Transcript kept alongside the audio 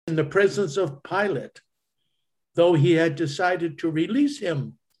in the presence of Pilate, though he had decided to release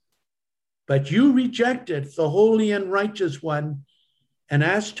him. But you rejected the holy and righteous one and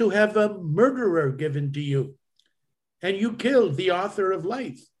asked to have a murderer given to you. And you killed the author of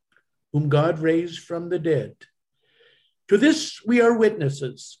life, whom God raised from the dead. To this we are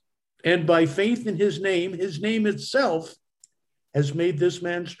witnesses, and by faith in his name itself has made this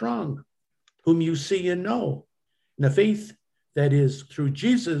man strong, whom you see and know. And the faith that is through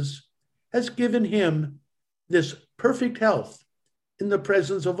Jesus has given him this perfect health in the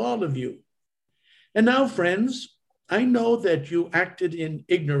presence of all of you. And now, friends, I know that you acted in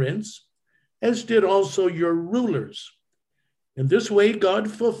ignorance, as did also your rulers. In this way,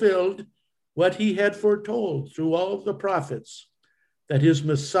 God fulfilled what he had foretold through all the prophets, that his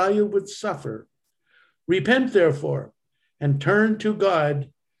Messiah would suffer. Repent, therefore, and turn to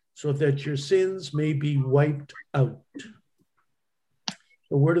God so that your sins may be wiped out.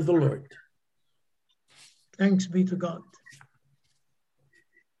 The word of the Lord. Thanks be to God.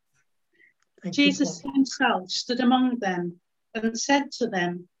 Jesus himself stood among them and said to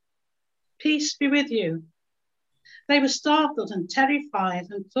them, "Peace be with you." They were startled and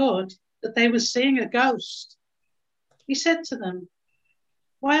terrified and thought that they were seeing a ghost. He said to them,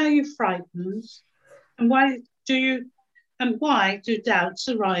 "Why are you frightened? And why do doubts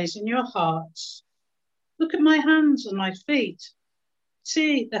arise in your hearts? Look at my hands and my feet.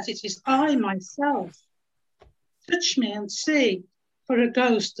 See that it is I myself. Touch me and see, for a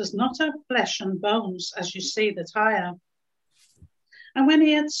ghost does not have flesh and bones as you see that I have." And when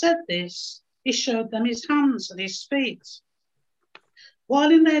he had said this, he showed them his hands and his feet.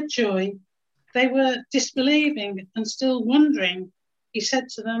 While in their joy they were disbelieving and still wondering, he said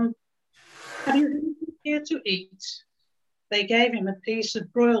to them, "Have you anything here to eat?" They gave him a piece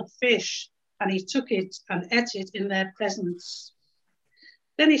of broiled fish, and he took it and ate it in their presence.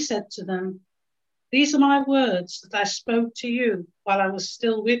 Then he said to them, "These are my words that I spoke to you while I was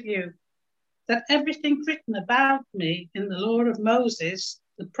still with you, that everything written about me in the law of Moses,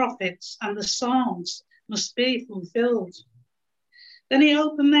 the prophets, and the Psalms must be fulfilled." Then he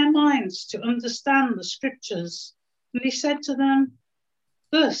opened their minds to understand the scriptures, and he said to them,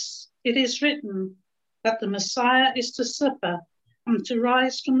 "Thus it is written that the Messiah is to suffer and to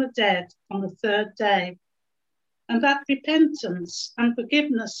rise from the dead on the third day, and that repentance and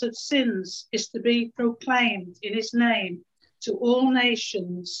forgiveness of sins is to be proclaimed in his name to all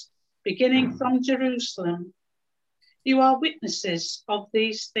nations, beginning from Jerusalem. You are witnesses of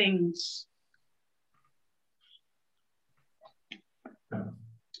these things."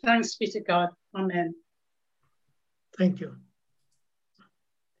 Thanks be to God. Amen. Thank you.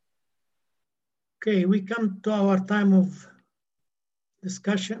 Okay, we come to our time of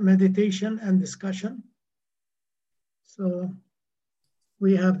discussion, meditation and discussion. So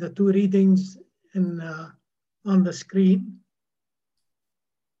we have the two readings on the screen.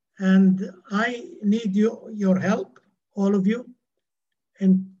 And I need your help, all of you,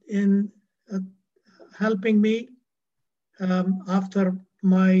 in helping me after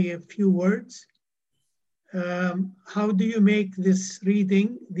my few words. How do you make these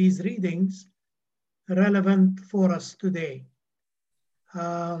readings relevant for us today?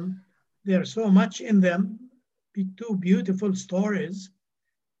 There's so much in them, two beautiful stories.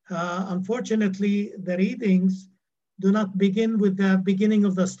 Unfortunately, the readings do not begin with the beginning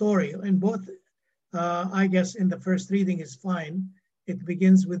of the story. In both, I guess in the first reading is fine. It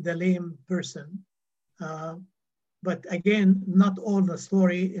begins with the lame person. But again, not all the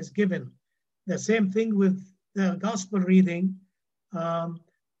story is given. The same thing with the gospel reading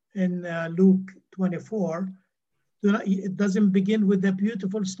in Luke 24. It doesn't begin with the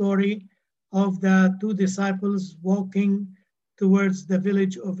beautiful story of the two disciples walking towards the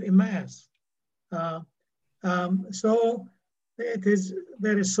village of Emmaus. So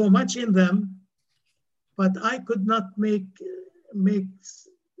there is so much in them, but I could not make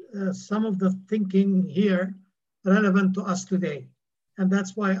some of the thinking here relevant to us today. And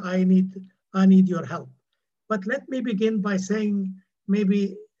that's why I need your help. But let me begin by saying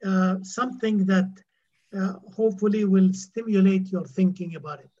maybe something that hopefully will stimulate your thinking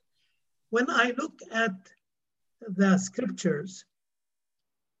about it. When I look at the scriptures,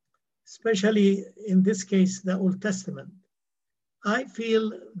 especially in this case, the Old Testament, I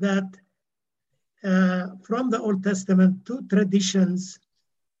feel that from the Old Testament, two traditions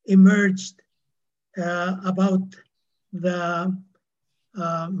emerged about the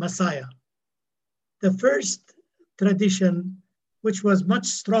Messiah. The first tradition, which was much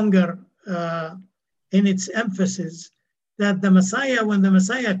stronger in its emphasis, that the Messiah, when the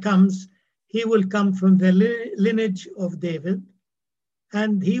Messiah comes, he will come from the lineage of David,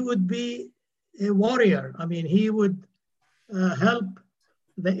 and he would be a warrior. I mean, he would help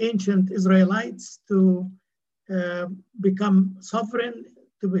the ancient Israelites to become sovereign,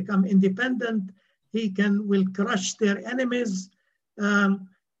 to become independent. He will crush their enemies.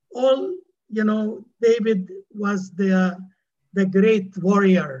 David was the great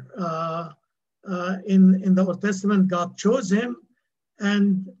warrior in the Old Testament. God chose him,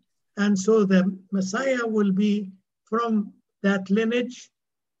 and so the Messiah will be from that lineage,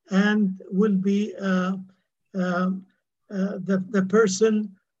 and will be the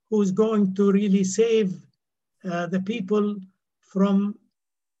person who's going to really save the people from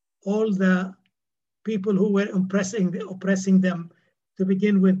all the people who were oppressing them. To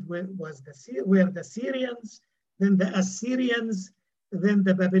begin with, were the Syrians, then the Assyrians, then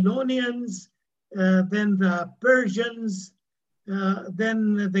the Babylonians, then the Persians,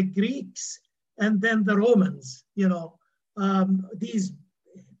 then the Greeks, and then the Romans. These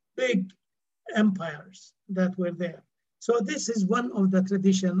big empires that were there. So this is one of the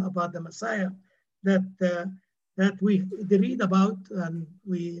tradition about the Messiah that we read about and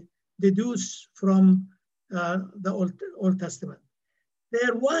we deduce from the Old Testament.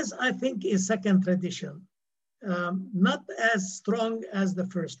 There was, I think, a second tradition, not as strong as the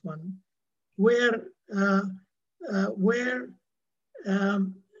first one, where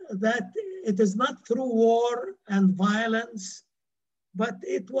that it is not through war and violence, but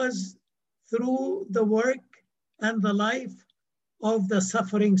it was through the work and the life of the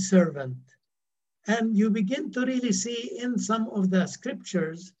suffering servant. And you begin to really see in some of the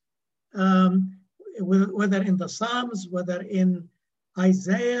scriptures, whether in the Psalms, whether in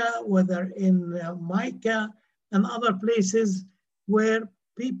Isaiah, whether in Micah and other places, where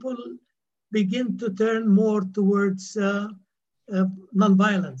people begin to turn more towards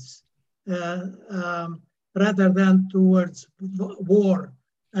nonviolence rather than towards war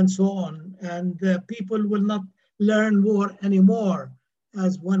and so on. And people will not learn war anymore,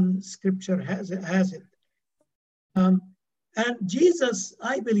 as one scripture has it. And Jesus,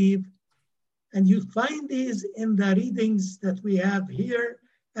 I believe, and you find these in the readings that we have here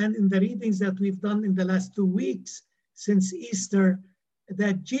and in the readings that we've done in the last 2 weeks since Easter,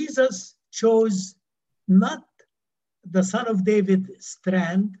 that Jesus chose not the Son of David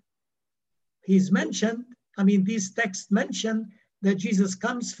strand. He's mentioned, these texts mention that Jesus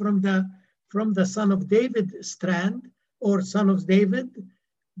comes from the Son of David strand or Son of David,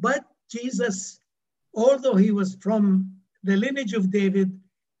 but Jesus, although he was from the lineage of David,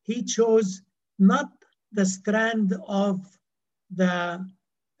 he chose not the strand of the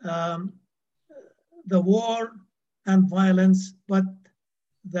war and violence, but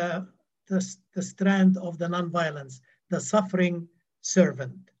the strand of the nonviolence, the suffering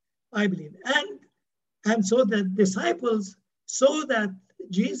servant, I believe. And so the disciples saw that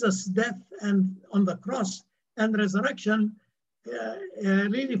Jesus' death and on the cross and resurrection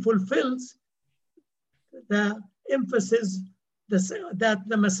really fulfills the emphasis that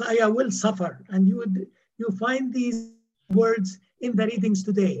the Messiah will suffer. And you find these words in the readings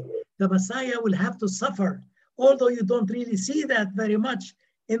today. The Messiah will have to suffer, although you don't really see that very much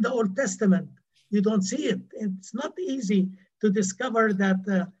in the Old Testament. You don't see it. It's not easy to discover that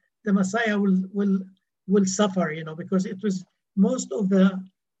the Messiah will suffer, because it was most of the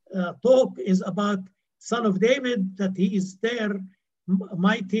talk is about Son of David, that he is there,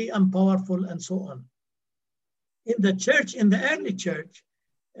 mighty and powerful, and so on. In the church, in the early church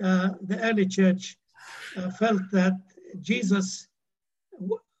felt that Jesus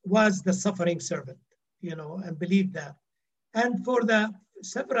was the suffering servant, and believed that. And for the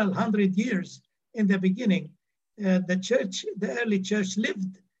several hundred years in the beginning, the early church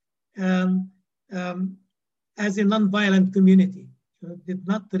lived as a nonviolent community. Did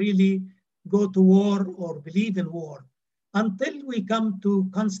not really go to war or believe in war until we come to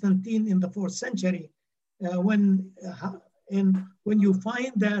Constantine in the 4th century, when you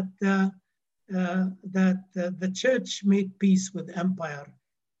find that the church made peace with empire,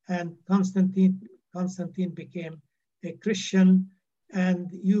 and Constantine became a Christian, and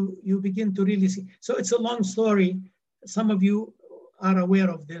you begin to really see. So it's a long story. Some of you are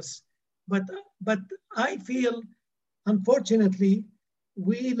aware of this, but I feel, unfortunately,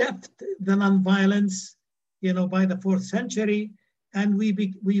 we left the nonviolence, by the 4th century, and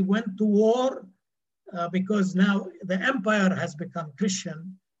we went to war because now the empire has become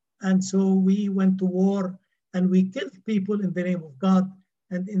Christian, and so we went to war and we killed people in the name of God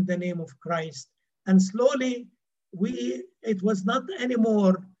and in the name of Christ. And slowly, it was not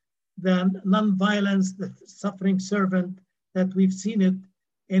anymore the nonviolence, the suffering servant that we've seen it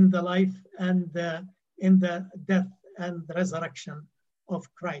in the life and in the death and resurrection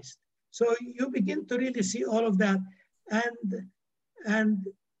of Christ. So you begin to really see all of that, and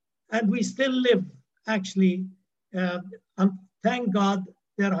we still live, actually, and thank God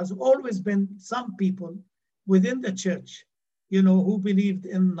there has always been some people within the church, who believed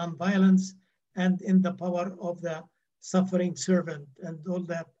in nonviolence and in the power of the suffering servant and all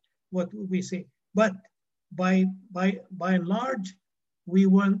that, what we say. But by and large, we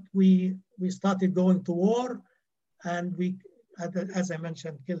started going to war, and we, as I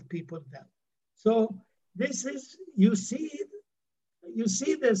mentioned, killed people then. So this is, you see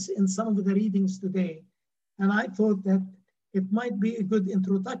this in some of the readings today, and I thought that it might be a good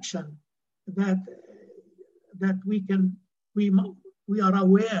introduction that we are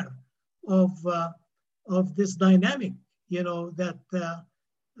aware of this dynamic, that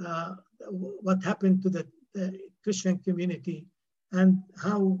what happened to the Christian community, and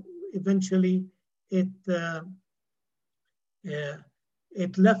how eventually it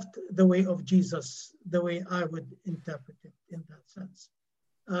left the way of Jesus, the way I would interpret it in that sense.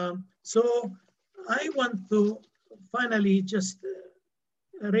 So I want to finally just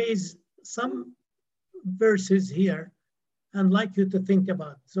raise some verses here and like you to think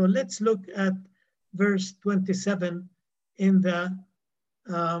about. So let's look at verse 27 in the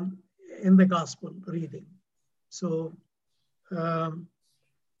gospel reading. So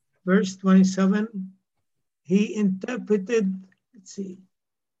verse 27, he interpreted, let's see,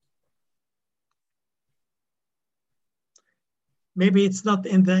 maybe it's not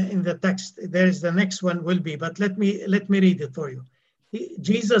in the text. There is, the next one will be, but let me read it for you.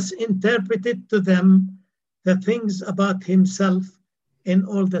 Jesus interpreted to them the things about himself in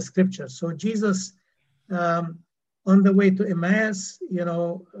all the scriptures. So Jesus, on the way to Emmaus,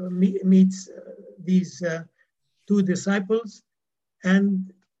 meets these two disciples,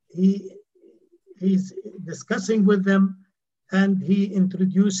 and he's discussing with them, and he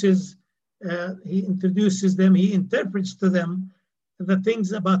introduces them, he interprets to them the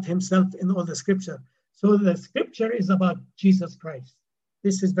things about himself in all the scripture. So the scripture is about Jesus Christ.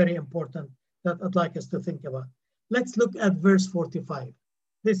 This is very important that I'd like us to think about. Let's look at verse 45.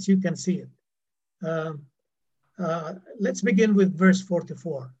 This, you can see it. Let's begin with verse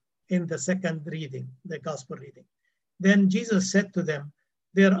 44 in the second reading, the gospel reading. Then Jesus said to them,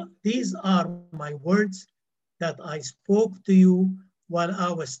 these are my words that I spoke to you while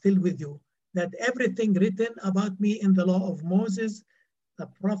I was still with you, that everything written about me in the law of Moses, the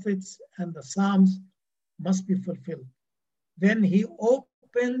prophets, and the Psalms must be fulfilled. Then he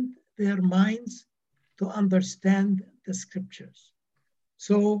opened their minds to understand the scriptures.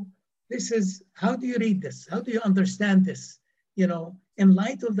 So this is, how do you read this? How do you understand this? In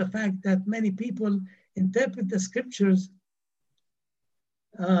light of the fact that many people interpret the scriptures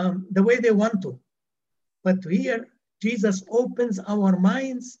the way they want to. But here, Jesus opens our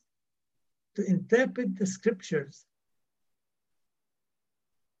minds to interpret the scriptures.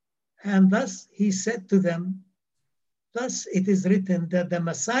 And thus he said to them, thus it is written that the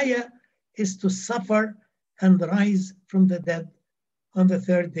Messiah is to suffer and rise from the dead on the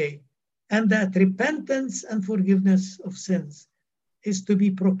third day, and that repentance and forgiveness of sins is to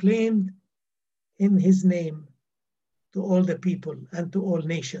be proclaimed in his name to all the people and to all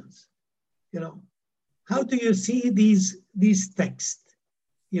nations. How do you see these texts,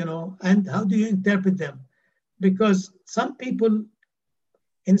 and how do you interpret them? Because some people,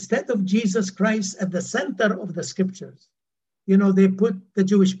 instead of Jesus Christ at the center of the scriptures, they put the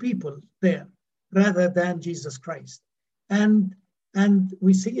Jewish people there rather than Jesus Christ. And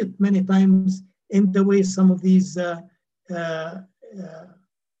we see it many times in the way some of these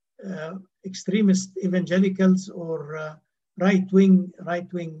extremist evangelicals or right-wing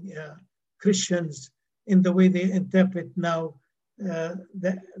Christians, in the way they interpret now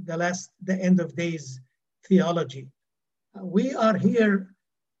the end of days theology. We are here,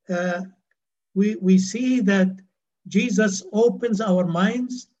 we see that Jesus opens our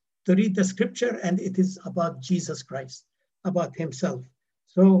minds to read the scripture, and it is about Jesus Christ, about himself.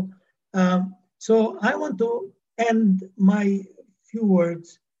 So I want to end my few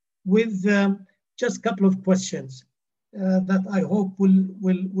words with just a couple of questions that I hope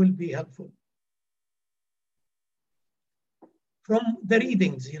will be helpful. From the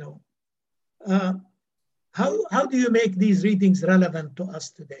readings, how do you make these readings relevant to us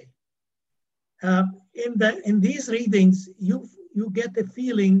today? In these readings, you get a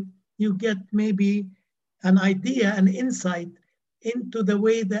feeling, you get maybe an idea, an insight into the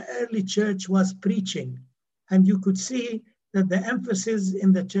way the early church was preaching. And you could see that the emphasis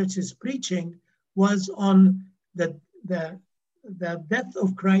in the church's preaching was on the death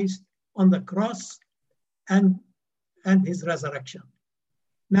of Christ on the cross and his resurrection.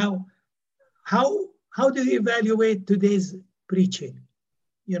 Now, how do you evaluate today's preaching?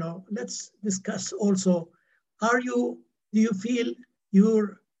 You know, let's discuss also. Do you feel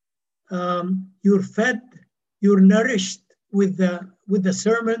you're fed, you're nourished with the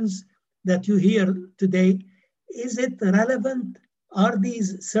sermons that you hear today? Is it relevant? Are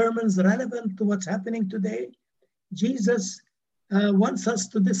these sermons relevant to what's happening today? Jesus wants us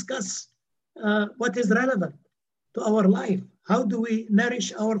to discuss what is relevant to our life. How do we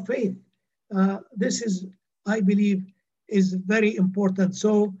nourish our faith? This is, I believe, is very important.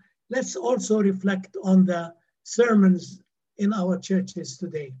 So let's also reflect on the sermons in our churches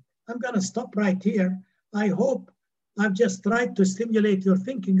today. I'm going to stop right here. I hope I've just tried to stimulate your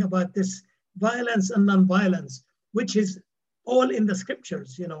thinking about this violence and nonviolence, which is all in the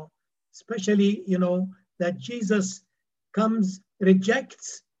scriptures, you know, especially, you know, that Jesus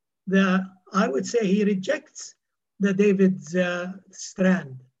rejects I would say he rejects the David's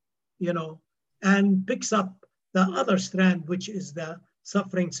strand, you know, and picks up the other strand, which is the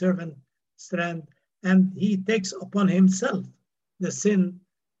suffering servant strand, and he takes upon himself the sin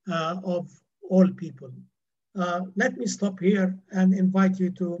of all people. Let me stop here and invite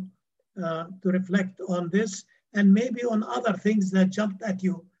you to reflect on this and maybe on other things that jumped at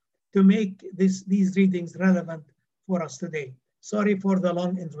you to make these readings relevant for us today. Sorry for the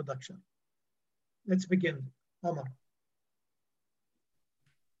long introduction. Let's begin. Omar.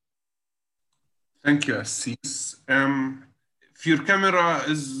 Thank you, Assis. If your camera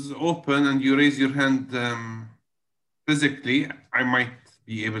is open and you raise your hand physically, I might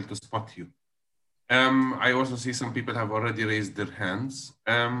be able to spot you. I also see some people have already raised their hands.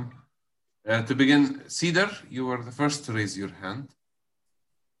 To begin, Cedar, you were the first to raise your hand.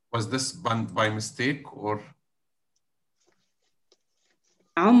 Was this by mistake or?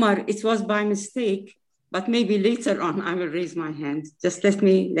 Omar, it was by mistake, but maybe later on I will raise my hand. Just let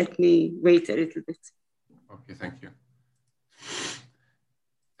me wait a little bit. Okay, thank you.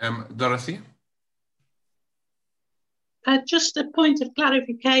 Dorothy? Just a point of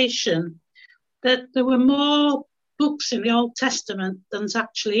clarification, that there were more books in the Old Testament than's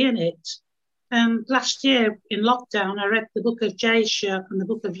actually in it. Last year in lockdown, I read the book of Jasher and the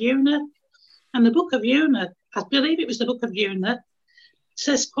book of Enoch. And the book of Enoch, I believe it was the book of Enoch,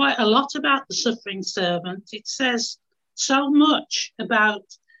 says quite a lot about the suffering servant. It says so much about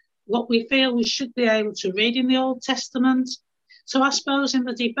what we feel we should be able to read in the Old Testament. So I suppose in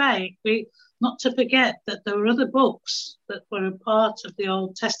the debate, not to forget that there were other books that were a part of the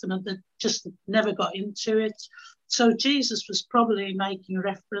Old Testament that just never got into it. So Jesus was probably making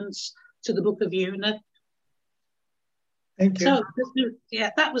reference to the book of Enoch. Thank you. So,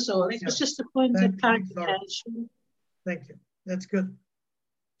 yeah, that was all. It was just a point of clarification. Thank you. That's good.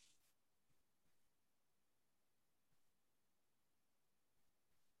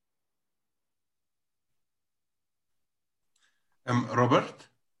 Robert?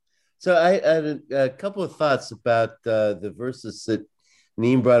 So I had a couple of thoughts about the verses that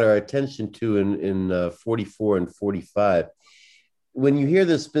Neem brought our attention to in 44 and 45. When you hear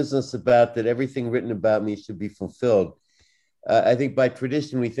this business about that everything written about me should be fulfilled, I think by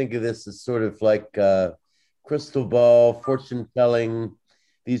tradition we think of this as sort of like crystal ball, fortune telling.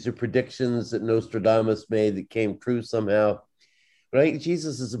 These are predictions that Nostradamus made that came true somehow. But I think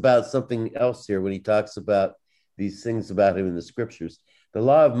Jesus is about something else here when he talks about these things about him in the scriptures. The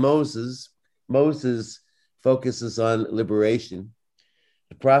law of Moses focuses on liberation.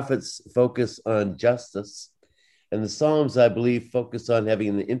 The prophets focus on justice. And the Psalms, I believe, focus on having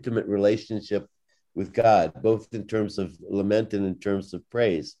an intimate relationship with God, both in terms of lament and in terms of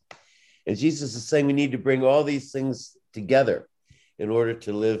praise. And Jesus is saying we need to bring all these things together in order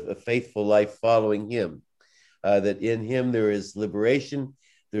to live a faithful life following him. That in him there is liberation,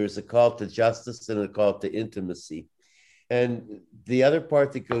 there is a call to justice and a call to intimacy. And the other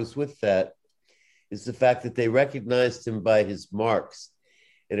part that goes with that is the fact that they recognized him by his marks.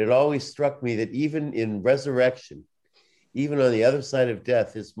 And it always struck me that even in resurrection, even on the other side of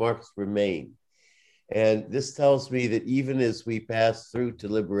death, his marks remain. And this tells me that even as we pass through to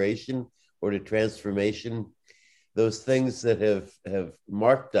liberation or to transformation, those things that have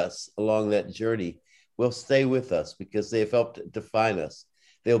marked us along that journey will stay with us because they have helped define us.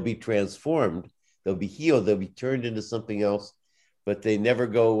 They'll be transformed, they'll be healed, they'll be turned into something else, but they never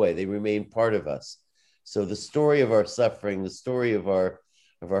go away. They remain part of us. So the story of our suffering, the story of our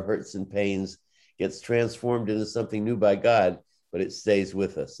hurts and pains gets transformed into something new by God, but it stays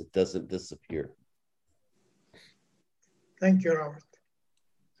with us. It doesn't disappear. Thank you, Robert.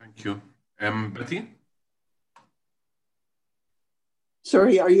 Thank you. Betty?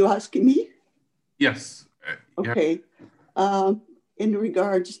 Sorry, are you asking me? Yes. Okay. in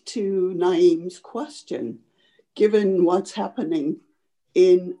regards to Naeem's question, given what's happening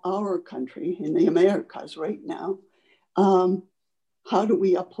in our country, in the Americas right now, how do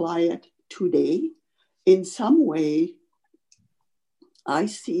we apply it today? In some way, I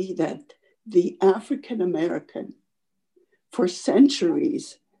see that the African American for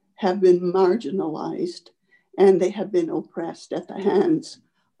centuries have been marginalized and they have been oppressed at the hands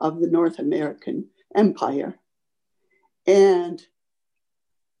of the North American Empire. And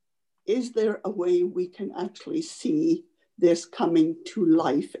is there a way we can actually see this coming to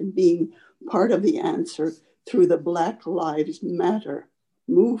life and being part of the answer through the Black Lives Matter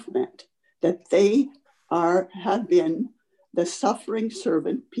movement, that they have been the suffering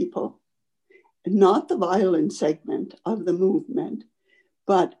servant people, not the violent segment of the movement,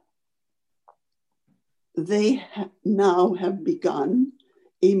 but they now have begun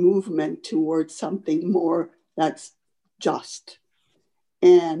a movement towards something more that's just.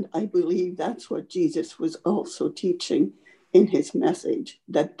 And I believe that's what Jesus was also teaching in his message,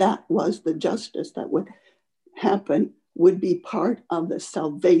 that that was the justice that would happen, would be part of the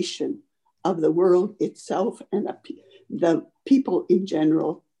salvation of the world itself and the people in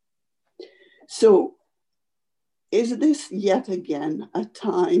general. So is this yet again a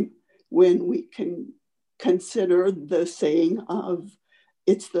time when we can consider the saying of,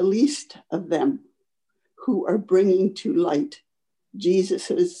 it's the least of them who are bringing to light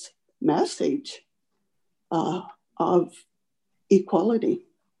Jesus's message of equality?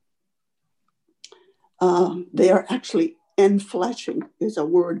 They are actually enfleshing, is a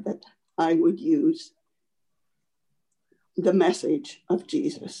word that I would use, the message of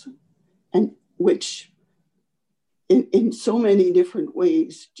Jesus, and which in so many different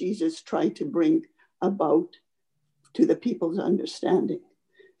ways Jesus tried to bring about to the people's understanding.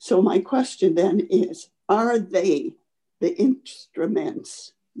 So my question then is, are they the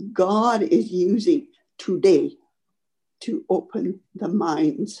instruments God is using today to open the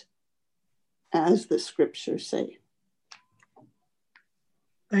minds, as the scriptures say?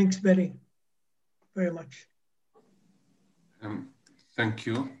 Thanks, Betty, very much. Thank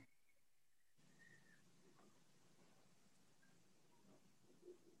you.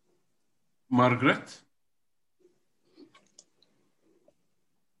 Margaret?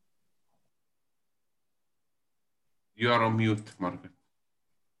 You are on mute, Margaret.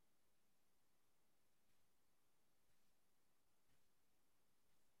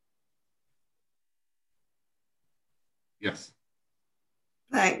 Yes.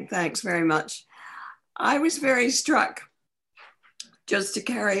 Thanks very much. I was very struck, just to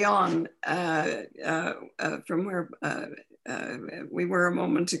carry on from where we were a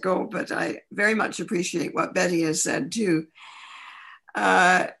moment ago, but I very much appreciate what Betty has said too.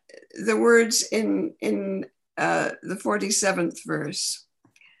 The words in the 47th verse,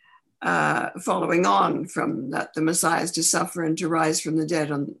 following on from that the Messiah is to suffer and to rise from the dead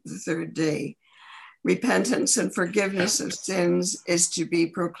on the third day. Repentance and forgiveness of sins is to be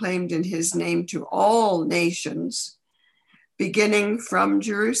proclaimed in his name to all nations, beginning from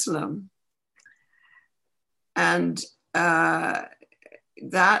Jerusalem. And that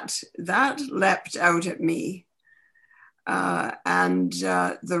leapt out at me. And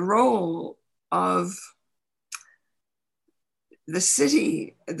the role of the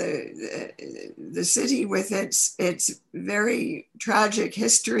city, the city with its very tragic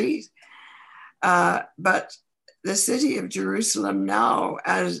history, but the city of Jerusalem now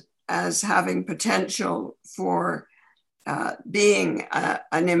as having potential for being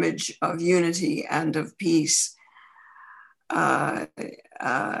an image of unity and of peace to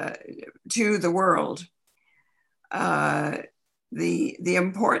the world. The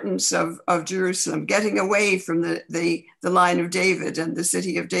importance of Jerusalem, getting away from the line of David and the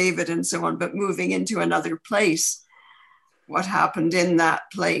city of David and so on, but moving into another place, what happened in that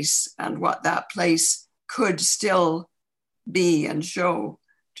place and what that place could still be and show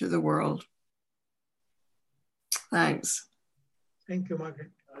to the world. Thanks. Thank you,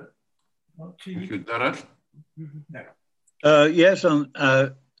 Margaret. Thank you, Darrell. Yes,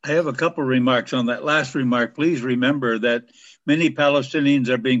 I have a couple of remarks on that last remark. Please remember that many Palestinians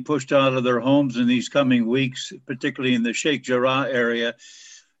are being pushed out of their homes in these coming weeks, particularly in the Sheikh Jarrah area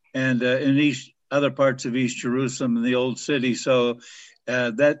and in other parts of East Jerusalem and the old city. So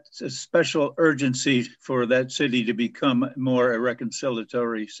that's a special urgency for that city to become more a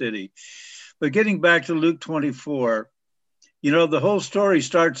reconciliatory city. But getting back to Luke 24, you know, the whole story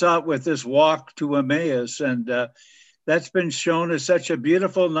starts out with this walk to Emmaus, and that's been shown as such a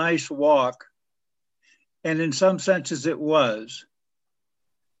beautiful, nice walk. And in some senses it was.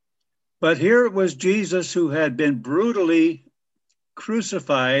 But here it was Jesus who had been brutally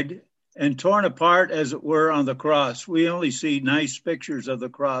crucified and torn apart, as it were, on the cross. We only see nice pictures of the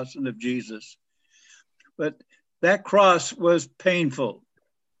cross and of Jesus. But that cross was painful.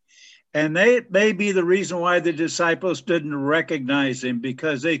 And that may be the reason why the disciples didn't recognize him,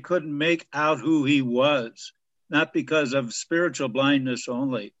 because they couldn't make out who he was, not because of spiritual blindness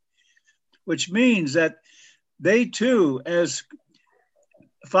only, which means that they too, as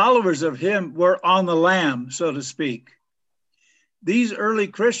followers of him, were on the lam, so to speak. These early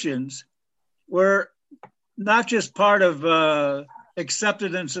Christians were not just part of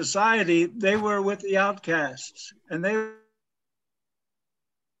accepted in society, they were with the outcasts. And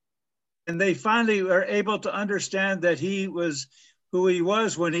they finally were able to understand that he was who he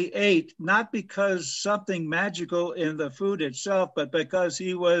was when he ate, not because something magical in the food itself, but because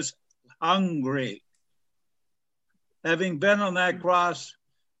he was hungry, having been on that cross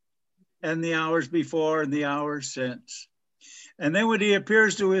and the hours before and the hours since. And then when he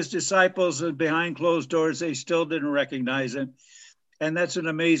appears to his disciples behind closed doors, they still didn't recognize him. And that's an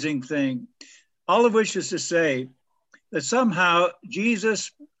amazing thing. All of which is to say that somehow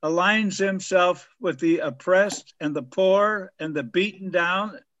Jesus aligns himself with the oppressed and the poor and the beaten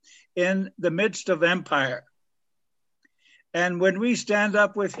down in the midst of empire. And when we stand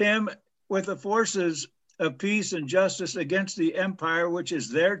up with him, with the forces of peace and justice against the empire, which is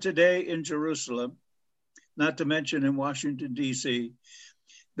there today in Jerusalem, not to mention in Washington, D.C.,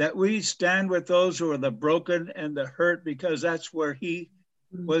 that we stand with those who are the broken and the hurt, because that's where he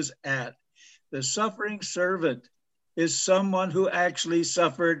was at. The suffering servant is someone who actually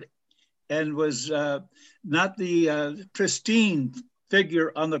suffered and was not the pristine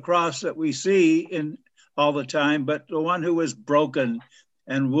figure on the cross that we see in all the time, but the one who was broken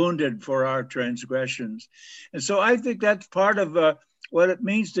and wounded for our transgressions. And so I think that's part of what it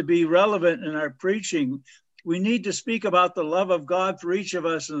means to be relevant in our preaching. We need to speak about the love of God for each of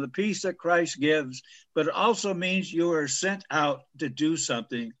us and the peace that Christ gives, but it also means you are sent out to do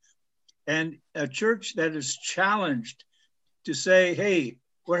something. And a church that is challenged to say, hey,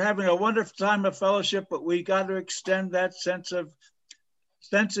 we're having a wonderful time of fellowship, but we got to extend that sense of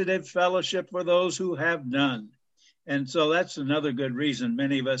sensitive fellowship for those who have none. And so that's another good reason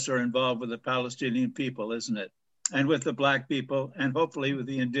many of us are involved with the Palestinian people, isn't it? And with the Black people, and hopefully with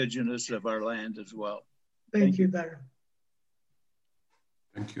the indigenous of our land as well. Thank you, Darren.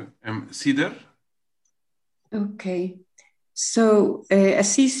 Thank you. Cedar? Okay. So,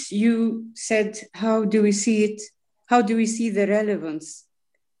 Assis, you said, how do we see it? How do we see the relevance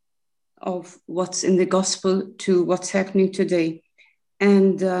of what's in the gospel to what's happening today?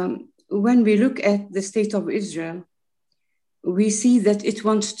 And when we look at the state of Israel, we see that it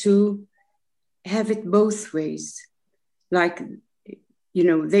wants to have it both ways. Like, you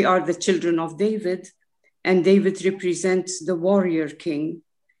know, they are the children of David, and David represents the warrior king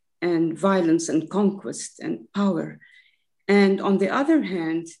and violence and conquest and power. And on the other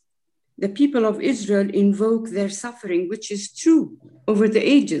hand, the people of Israel invoke their suffering, which is true over the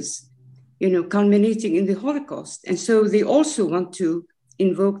ages, you know, culminating in the Holocaust. And so they also want to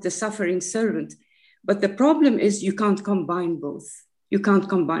invoke the suffering servant. But the problem is you can't combine both. You can't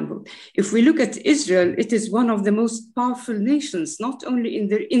combine both. If we look at Israel, it is one of the most powerful nations, not only in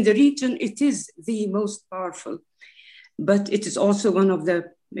the region, it is the most powerful, but it is also one of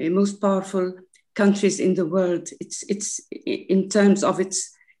the most powerful countries in the world. It's in terms of its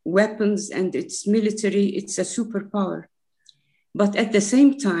weapons and its military, it's a superpower. But at the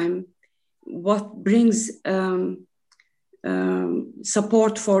same time, what brings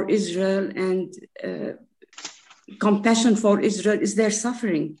support for Israel and compassion for Israel is their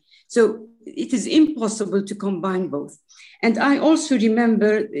suffering. So it is impossible to combine both. And I also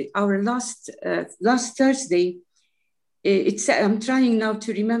remember our last Thursday, I'm trying now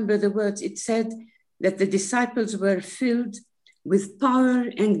to remember the words. It said that the disciples were filled with power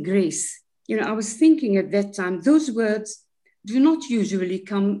and grace. You know, I was thinking at that time, those words do not usually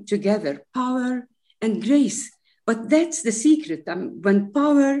come together, power and grace. But that's the secret. When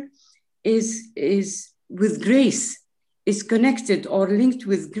power is with grace, is connected or linked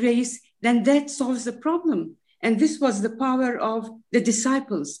with grace, then that solves the problem. And this was the power of the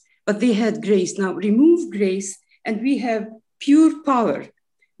disciples, but they had grace. Now remove grace and we have pure power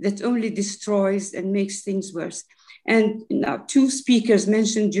that only destroys and makes things worse. And now two speakers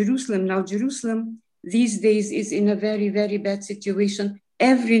mentioned Jerusalem. Now Jerusalem these days is in a very, very bad situation.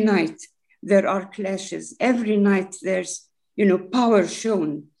 Every night there are clashes. Every night there's, you know, power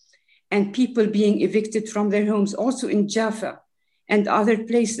shown and people being evicted from their homes, also in Jaffa and other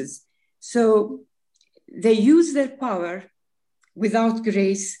places. So they use their power without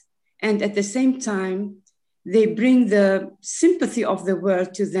grace, and at the same time, they bring the sympathy of the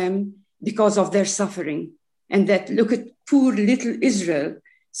world to them because of their suffering. And that, look at poor little Israel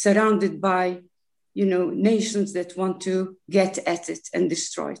surrounded by, nations that want to get at it and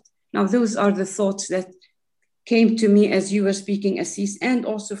destroy it. Now, those are the thoughts that came to me as you were speaking, Assis, and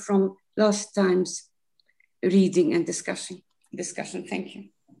also from last time's reading and discussion. Thank you.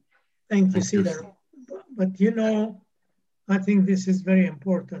 Thank you, Cedar. But I think this is very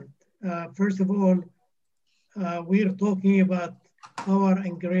important. First of all, we're talking about power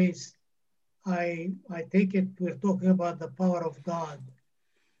and grace. I take it we're talking about the power of God,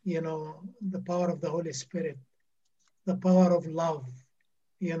 the power of the Holy Spirit, the power of love,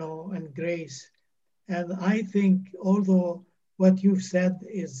 and grace. And I think, although what you've said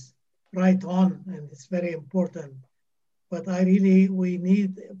is right on and it's very important, but we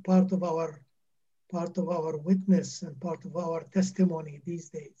need part of our witness and part of our testimony these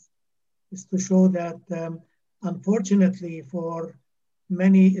days is to show that, unfortunately, for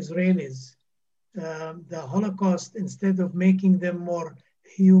many Israelis, the Holocaust, instead of making them more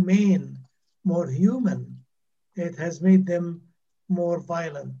humane, more human, it has made them more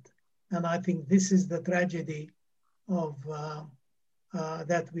violent. And I think this is the tragedy of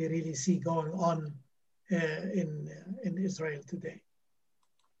that we really see going on in Israel today.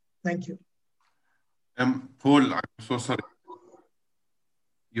 Thank you. Paul, I'm so sorry.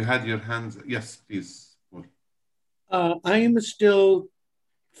 You had your hands. Yes, please, Paul. I am still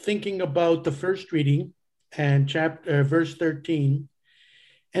thinking about the first reading and verse 13.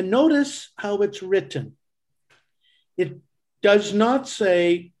 And notice how it's written. It does not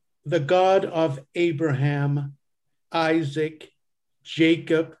say the God of Abraham, Isaac,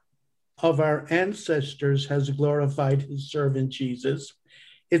 Jacob, of our ancestors has glorified his servant Jesus.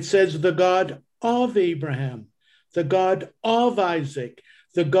 It says the God of Abraham, the God of Isaac,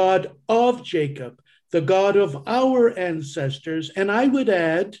 the God of Jacob, the God of our ancestors, and I would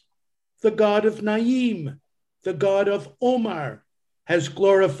add, the God of Naim, the God of Omar, has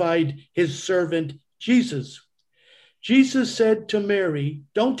glorified his servant Jesus. Jesus said to Mary,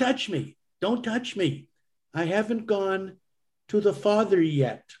 don't touch me, don't touch me. I haven't gone to the Father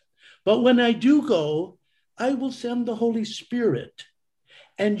yet. But when I do go, I will send the Holy Spirit,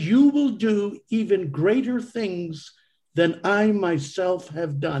 and you will do even greater things than I myself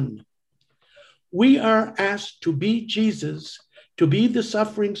have done. We are asked to be Jesus, to be the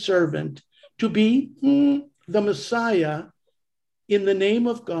suffering servant, to be the Messiah in the name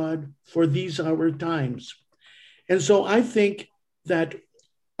of God for these our times. And so I think that,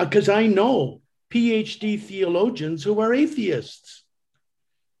 because I know PhD theologians who are atheists,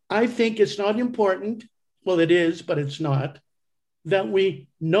 I think it's not important, well, it is, but it's not, that we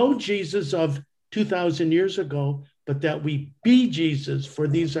know Jesus of 2,000 years ago, but that we be Jesus for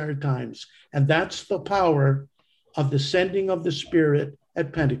these our times. And that's the power of the sending of the Spirit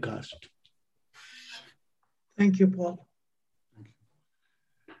at Pentecost. Thank you, Paul.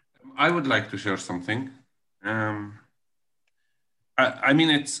 I would like to share something. I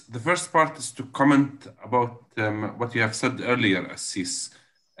mean, the first part is to comment about what you have said earlier, Assis,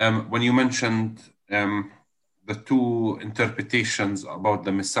 when you mentioned the two interpretations about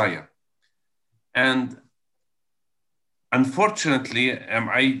the Messiah. And unfortunately,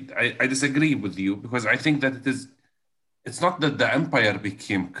 I disagree with you, because I think that it's not that the empire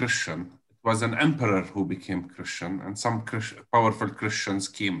became Christian. It was an emperor who became Christian, and some powerful Christians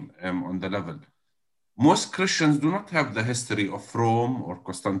came on the level. Most Christians do not have the history of Rome or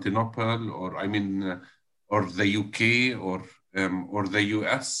Constantinople or the UK or the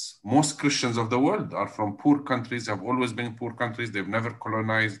US. Most Christians of the world are from poor countries, have always been poor countries. They've never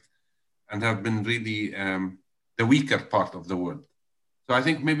colonized and have been really the weaker part of the world. So I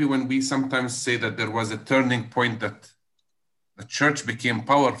think maybe when we sometimes say that there was a turning point that the church became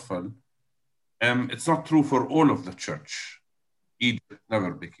powerful, it's not true for all of the church. Egypt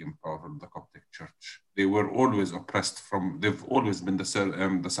never became powerful, the Coptic church. They were always oppressed they've always been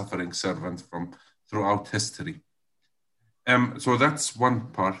the suffering servant throughout history. So that's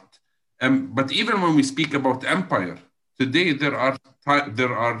one part. But even when we speak about empire, today there are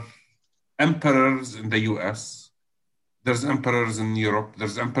emperors in the US, there's emperors in Europe,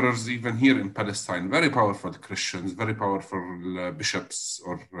 there's emperors even here in Palestine, very powerful Christians, very powerful bishops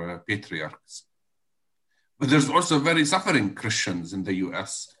or patriarchs. But there's also very suffering Christians in the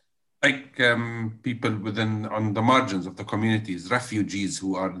US, like people on the margins of the communities, refugees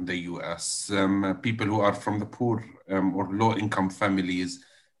who are in the US, people who are from the poor or low-income families,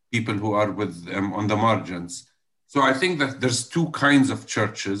 people who are on the margins. So I think that there's two kinds of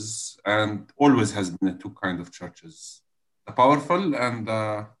churches, and always has been two kinds of churches, the powerful and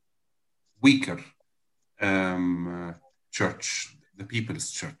the weaker. church, the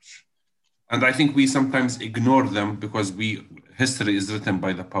people's church. And I think we sometimes ignore them because history is written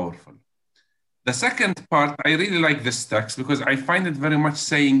by the powerful. The second part, I really like this text because I find it very much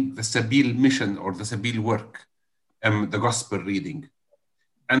saying the Sabeel mission or the Sabeel work, the gospel reading.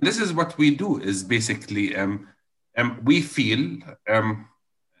 And this is what we do is basically, we feel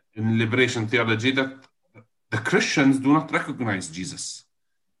in liberation theology that the Christians do not recognize Jesus.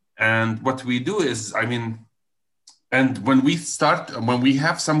 And what we do is, and when we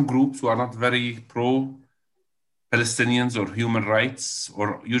have some groups who are not very pro-Palestinians or human rights,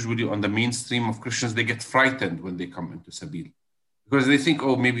 or usually on the mainstream of Christians, they get frightened when they come into Sabeel. Because they think,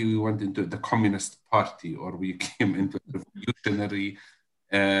 oh, maybe we went into the Communist Party or we came into a revolutionary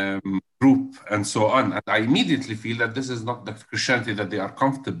group and so on. And I immediately feel that this is not the Christianity that they are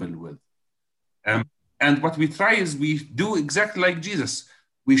comfortable with. And what we try is we do exactly like Jesus.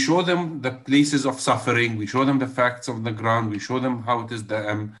 We show them the places of suffering. We show them the facts of the ground. We show them how it is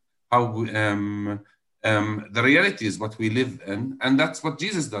the reality is what we live in. And that's what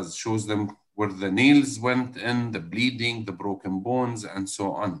Jesus does, shows them where the nails went in, the bleeding, the broken bones, and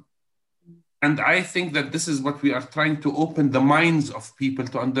so on. And I think that this is what we are trying to open the minds of people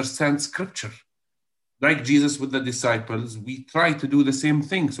to understand Scripture. Like Jesus with the disciples, we try to do the same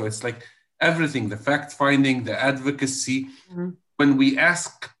thing. So it's like everything, the fact-finding, the advocacy. Mm-hmm. When we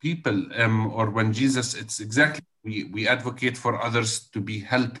ask people, or when Jesus, it's exactly, we advocate for others to be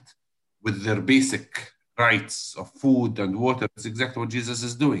helped with their basic rights of food and water. It's exactly what Jesus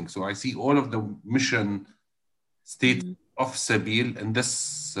is doing. So I see all of the mission state of Sabeel in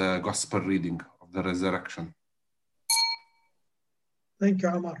this gospel reading of the resurrection. Thank you,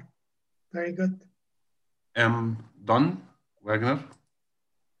 Omar. Very good. Don Wagner.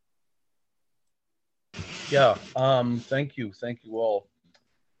 Yeah, thank you all.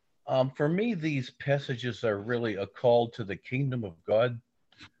 For me, these passages are really a call to the kingdom of God.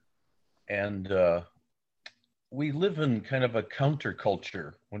 And we live in kind of a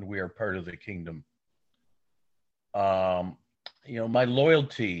counterculture when we are part of the kingdom. My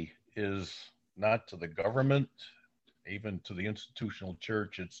loyalty is not to the government, even to the institutional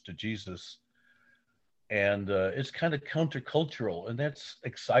church, it's to Jesus. And it's kind of countercultural, and that's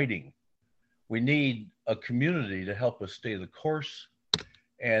exciting. We need a community to help us stay the course,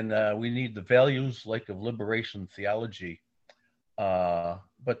 and we need the values like of liberation theology.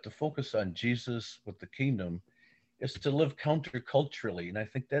 But to focus on Jesus with the kingdom is to live counterculturally, and I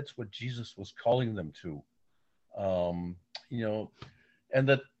think that's what Jesus was calling them to.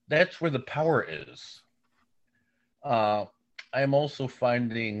 And that's where the power is. I'm also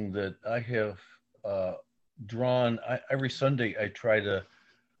finding that I have every Sunday I try to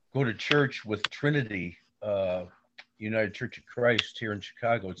go to church with Trinity, United Church of Christ here in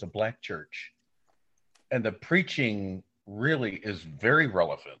Chicago. It's a Black church. And the preaching really is very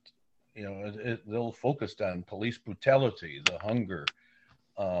relevant. They'll focus on police brutality, the hunger,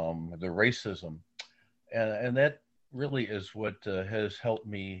 the racism. And that really is what has helped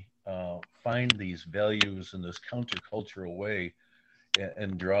me find these values in this countercultural way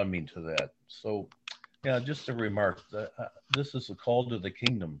and draw me to that. So, yeah, just a remark that this is a call to the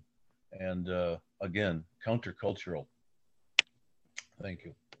kingdom, and again, countercultural. Thank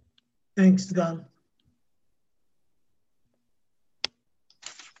you. Thanks, Don.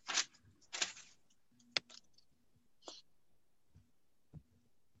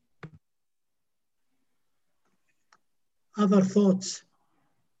 Other thoughts?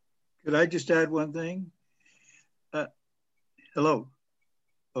 Could I just add one thing? Hello.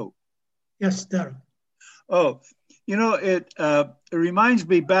 Oh. Yes, Darren. Oh, it reminds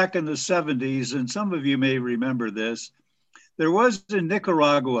me back in the 70s, and some of you may remember this, there was in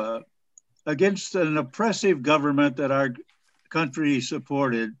Nicaragua, against an oppressive government that our country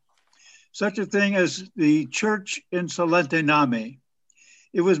supported, such a thing as the church in Solentiname.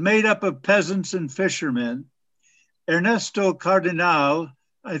 It was made up of peasants and fishermen. Ernesto Cardinal,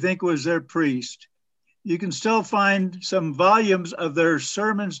 I think, was their priest. You can still find some volumes of their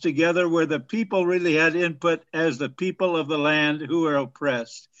sermons together where the people really had input as the people of the land who were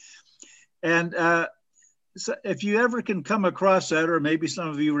oppressed. And so if you ever can come across that, or maybe some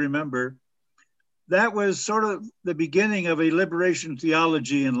of you remember, that was sort of the beginning of a liberation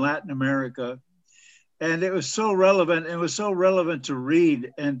theology in Latin America. And it was so relevant. It was so relevant to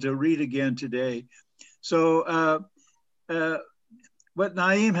read and to read again today. So what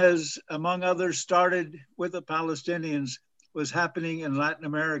Naim has, among others, started with the Palestinians was happening in Latin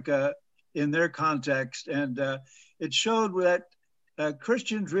America in their context. And it showed that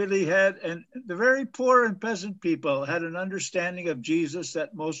Christians really had, and the very poor and peasant people had an understanding of Jesus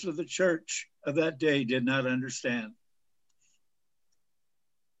that most of the church of that day did not understand.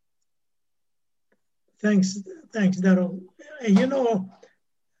 Thanks, Darrell. I'm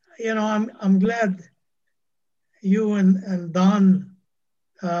glad you and Don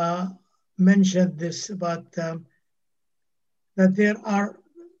mentioned this about that there are,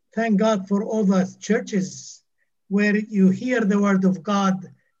 thank God for all the churches where you hear the word of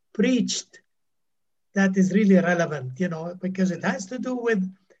God preached that is really relevant, because it has to do with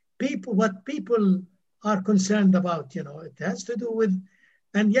people, what people are concerned about, it has to do with,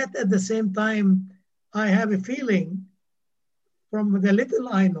 and yet at the same time, I have a feeling from the little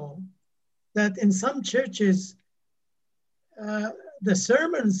I know that in some churches, the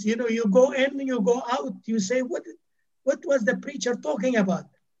sermons, you go in, you go out, you say, what was the preacher talking about?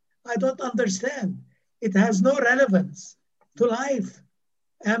 I don't understand. It has no relevance to life.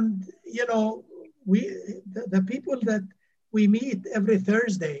 And, the people that we meet every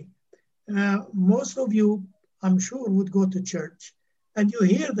Thursday, most of you, I'm sure, would go to church and you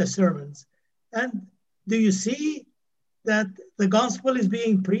hear the sermons. And do you see that the gospel is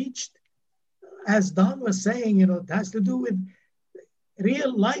being preached? As Don was saying, it has to do with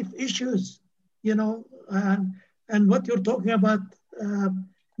real life issues, and what you're talking about,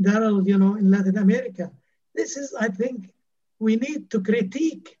 Darrell, in Latin America. This is, I think, we need to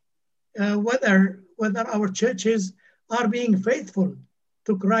critique whether our churches are being faithful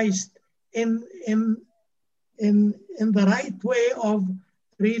to Christ in the right way of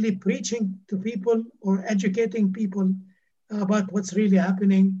really preaching to people or educating people about what's really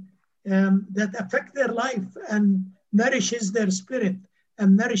happening, that affect their life and nourishes their spirit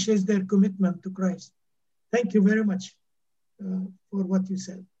and nourishes their commitment to Christ. Thank you very much for what you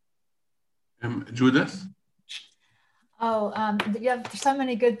said. Judith? Oh, you have so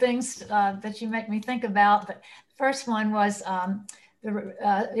many good things that you make me think about. The first one was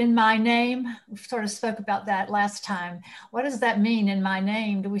in my name. We sort of spoke about that last time. What does that mean, in my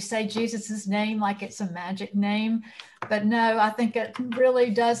name? Do we say Jesus's name like it's a magic name? But no, I think it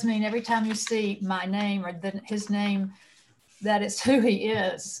really does mean every time you see my name or his name, that it's who he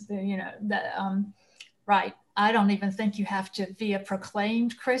is. Right. I don't even think you have to be a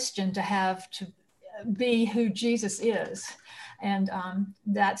proclaimed Christian to be who Jesus is. And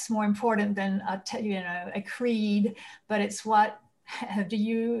that's more important than a creed, but it's what do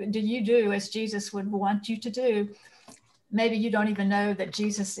you do as Jesus would want you to do. Maybe you don't even know that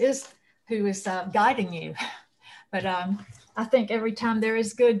Jesus is who is guiding you, but I think every time there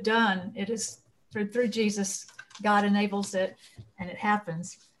is good done, it is through Jesus. God enables it, and it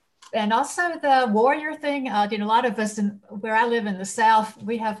happens. And also the warrior thing, a lot of us, where I live in the South,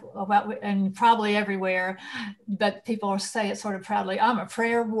 we have, and probably everywhere, but people say it sort of proudly, I'm a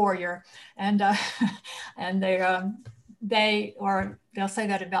prayer warrior. And and they'll say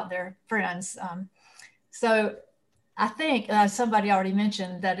that about their friends. So I think somebody already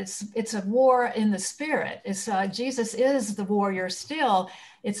mentioned that it's a war in the spirit. It's Jesus is the warrior still.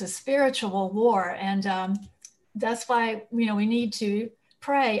 It's a spiritual war. And that's why, we need to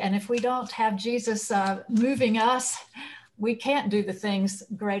pray. And if we don't have Jesus moving us, we can't do the things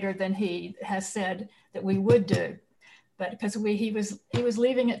greater than he has said that we would do. But because he was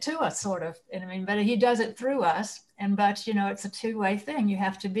leaving it to us, sort of. And but he does it through us. But it's a two-way thing. You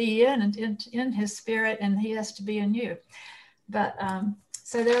have to be in his spirit, and he has to be in you. But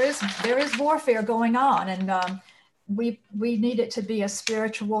so there is warfare going on, and we need it to be a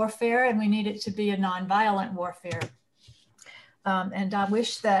spiritual warfare, and we need it to be a nonviolent warfare. And I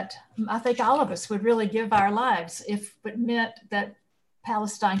think all of us would really give our lives if it meant that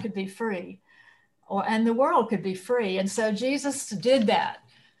Palestine could be free, and the world could be free. And so Jesus did that.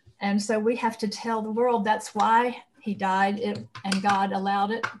 And so we have to tell the world that's why he died, and God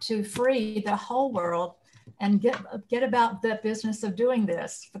allowed it to free the whole world and get about the business of doing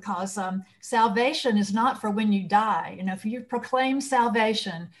this, because salvation is not for when you die. If you proclaim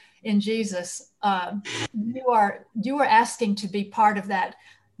salvation in Jesus, you are asking to be part of that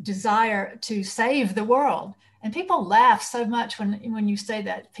desire to save the world. And people laugh so much when you say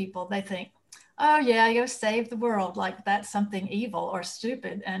that to people. They think, oh yeah, you go save the world, like that's something evil or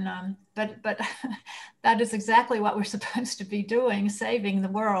stupid. And but that is exactly what we're supposed to be doing, saving the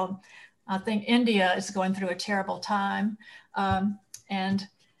world. I think India is going through a terrible time, and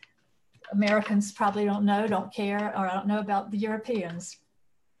Americans probably don't care, or don't know about the Europeans.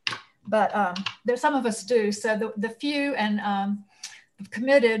 But there's some of us do. So the few and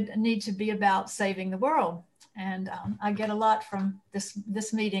committed need to be about saving the world. And I get a lot from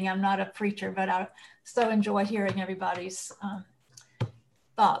this meeting. I'm not a preacher, but I so enjoy hearing everybody's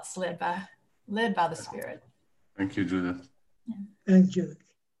thoughts led by the Spirit. Thank you, Judith. Thank you.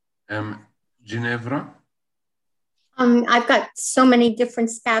 Ginevra? I've got so many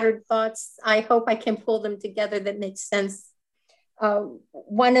different scattered thoughts. I hope I can pull them together that make sense.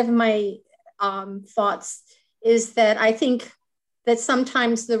 One of my thoughts is that I think that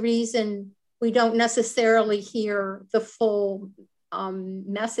sometimes the reason we don't necessarily hear the full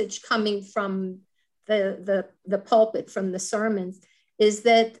message coming from the pulpit, from the sermons, is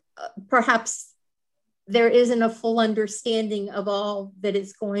that perhaps there isn't a full understanding of all that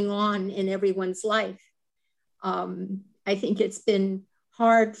is going on in everyone's life. I think it's been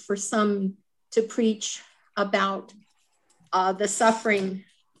hard for some to preach about the suffering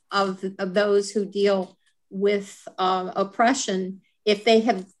of those who deal with oppression if they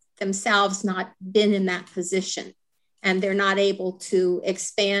have themselves not been in that position, and they're not able to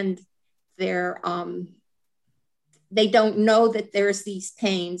expand their, they don't know that there's these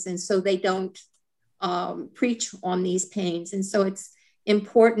pains, and so they don't preach on these pains. And so it's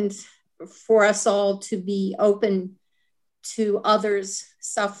important for us all to be open to others'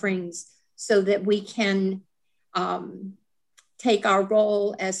 sufferings so that we can take our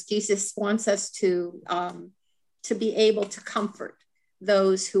role as Jesus wants us to be able to comfort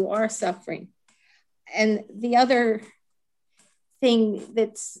those who are suffering. And the other thing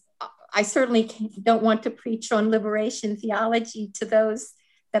that's, I certainly don't want to preach on liberation theology to those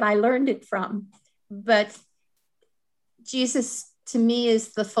that I learned it from, but Jesus to me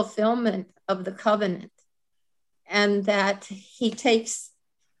is the fulfillment of the covenant, and that he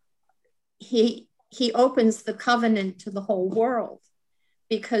opens the covenant to the whole world,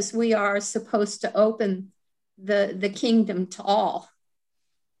 because we are supposed to open the kingdom to all.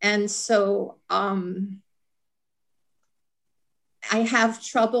 And so I have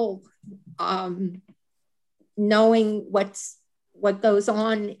trouble knowing what goes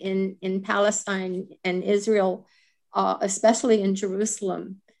on in Palestine and Israel, especially in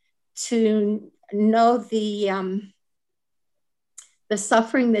Jerusalem, to know the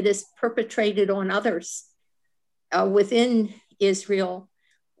suffering that is perpetrated on others within Israel,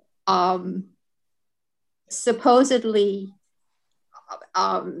 supposedly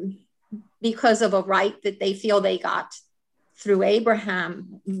because of a right that they feel they got through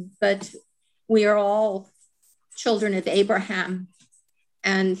Abraham. But we are all children of Abraham,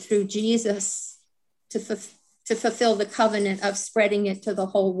 and through Jesus to fulfill the covenant of spreading it to the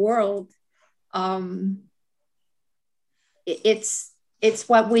whole world. It's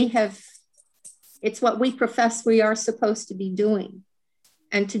what we profess we are supposed to be doing.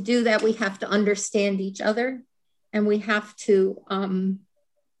 And to do that, we have to understand each other, and we have to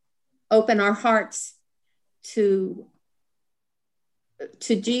open our hearts to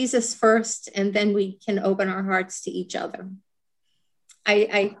Jesus first, and then we can open our hearts to each other.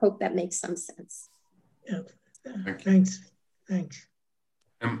 I hope that makes some sense. Yeah. Thanks.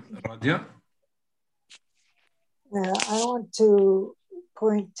 Radia? I want to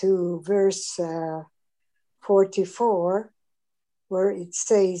point to verse 44, where it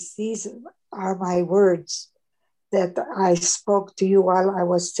says, "These are my words that I spoke to you while I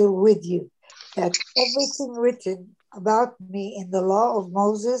was still with you, that everything written about me in the law of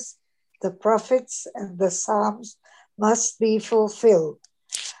Moses, the prophets, and the Psalms must be fulfilled."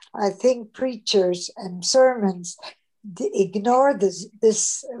 I think preachers and sermons ignore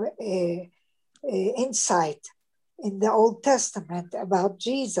this insight in the Old Testament about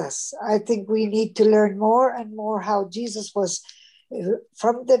Jesus. I think we need to learn more and more how Jesus was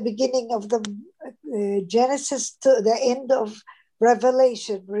from the beginning of the Genesis to the end of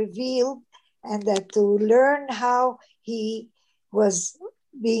Revelation revealed, and that to learn how he was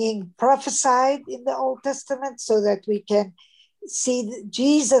being prophesied in the Old Testament so that we can see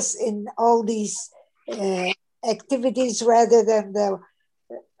Jesus in all these activities rather than the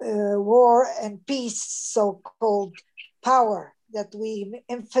war and peace so-called power that we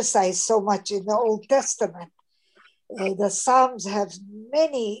emphasize so much in the Old Testament. The Psalms have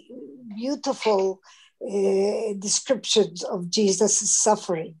many beautiful descriptions of Jesus'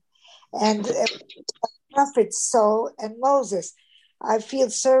 suffering, and prophets so and Moses. I feel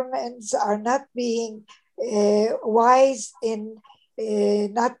sermons are not being wise in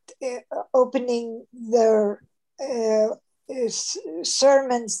not opening their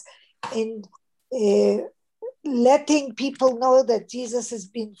sermons in letting people know that Jesus has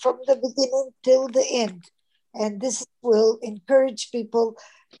been from the beginning till the end. And this will encourage people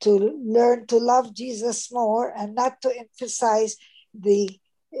to learn to love Jesus more and not to emphasize the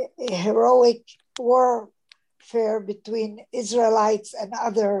heroic warfare between Israelites and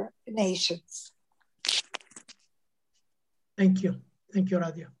other nations. Thank you. Thank you,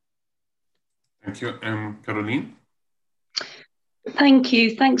 Radia. Thank you. Caroline? Thank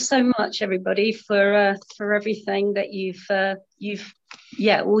you. Thanks so much, everybody, for everything that you've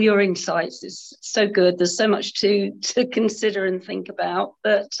all your insights. It's so good. There's so much to consider and think about.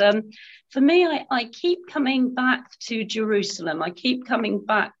 But for me, I keep coming back to Jerusalem. I keep coming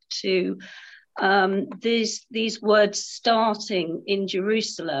back to these words starting in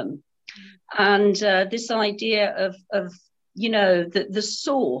Jerusalem, and this idea of the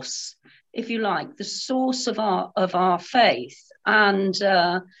source, if you like, the source of our faith, and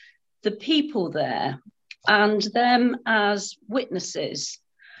the people there, and them as witnesses.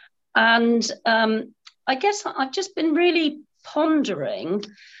 And I guess I've just been really pondering,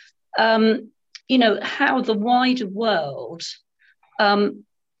 how the wider world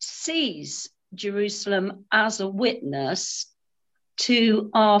sees Jerusalem as a witness to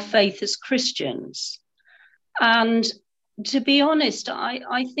our faith as Christians. And to be honest,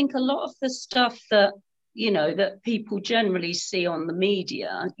 I think a lot of the stuff that that people generally see on the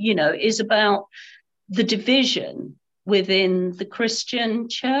media, is about the division within the Christian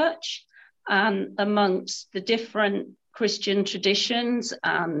church and amongst the different Christian traditions,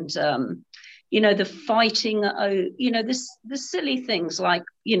 and the fighting, the silly things like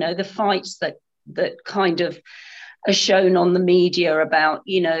the fights that kind of are shown on the media about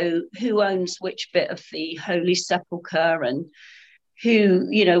who owns which bit of the Holy Sepulchre, and who,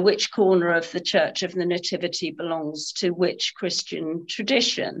 which corner of the Church of the Nativity belongs to which Christian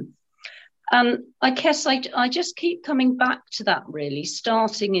tradition. I guess I just keep coming back to that, really,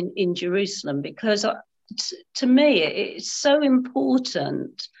 starting in Jerusalem, because to me, it's so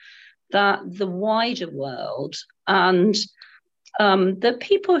important that the wider world and the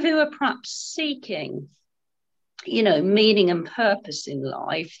people who are perhaps seeking, meaning and purpose in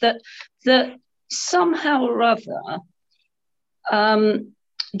life, that somehow or other,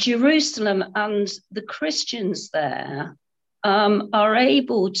 Jerusalem and the Christians there are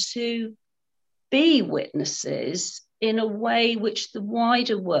able to be witnesses in a way which the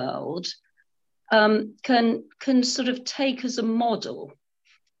wider world can sort of take as a model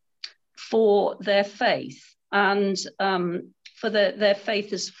for their faith, and for their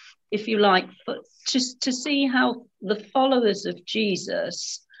faith as, if you like, but just to see how the followers of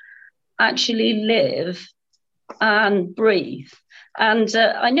Jesus actually live and breathe. And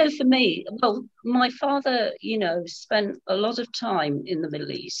I know for me, well, my father, spent a lot of time in the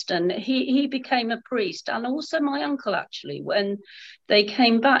Middle East, and he became a priest, and also my uncle, actually, when they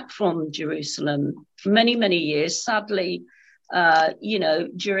came back from Jerusalem for many, many years, sadly,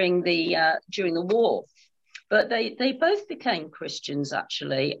 during the war. But they both became Christians,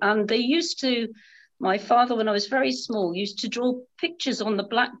 actually, and they used to, my father, when I was very small, used to draw pictures on the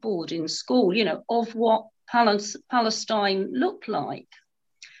blackboard in school, of what Palestine looked like,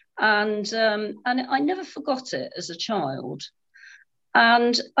 and I never forgot it as a child.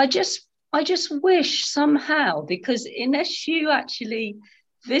 And I just wish somehow, because unless you actually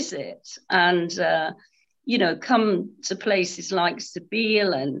visit and come to places like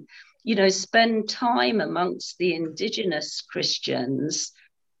Sabeel and spend time amongst the indigenous Christians,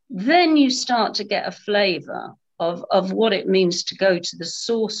 then you start to get a flavor of what it means to go to the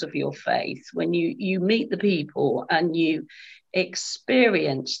source of your faith, when you meet the people and you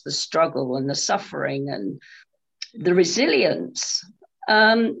experience the struggle and the suffering and the resilience.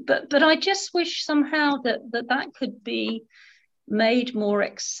 But I just wish somehow that could be made more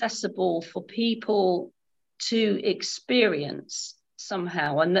accessible for people to experience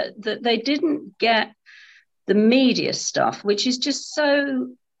somehow, and that they didn't get the media stuff, which is just so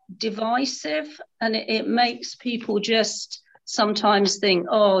divisive, and it makes people just sometimes think,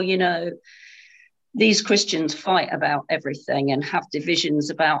 these Christians fight about everything and have divisions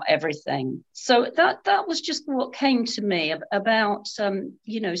about everything. So that was just what came to me about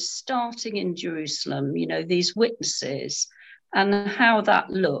starting in Jerusalem, these witnesses, and how that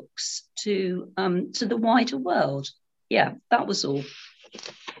looks to the wider world. Yeah, that was all.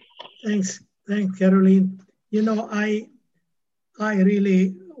 Thanks, Caroline. I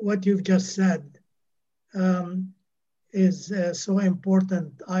really, what you've just said is so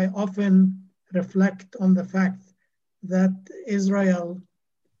important. I often reflect on the fact that Israel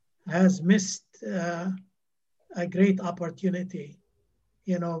has missed a great opportunity,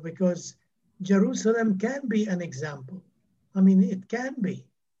 because Jerusalem can be an example. I mean, it can be.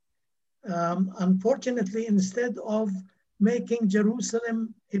 Unfortunately, instead of making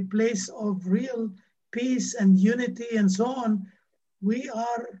Jerusalem a place of real peace and unity and so on, we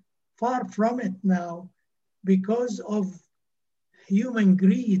are far from it now because of human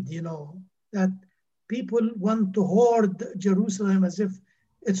greed, that people want to hoard Jerusalem as if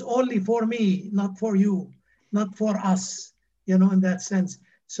it's only for me, not for you, not for us, in that sense.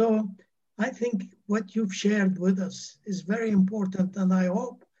 So I think what you've shared with us is very important, and I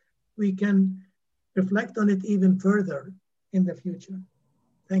hope we can reflect on it even further in the future.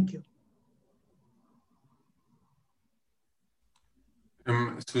 Thank you.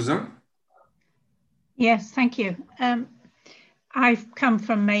 Susan? Yes, thank you. I've come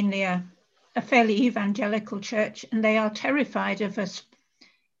from mainly a fairly evangelical church, and they are terrified of us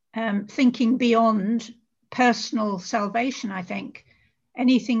thinking beyond personal salvation, I think.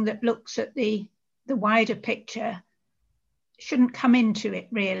 Anything that looks at the wider picture shouldn't come into it,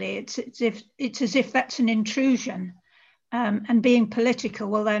 really. It's as if that's an intrusion. And being political,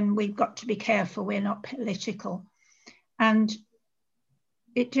 well, then we've got to be careful we're not political. And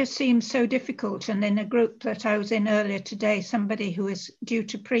it just seems so difficult. And in a group that I was in earlier today, somebody who is due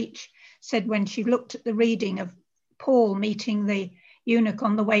to preach said when she looked at the reading of Paul meeting the eunuch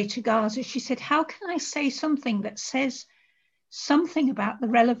on the way to Gaza, she said, how can I say something that says something about the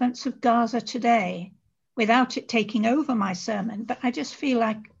relevance of Gaza today without it taking over my sermon? But I just feel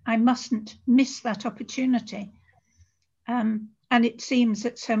like I mustn't miss that opportunity. And it seems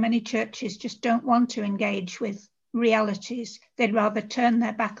that so many churches just don't want to engage with realities. They'd rather turn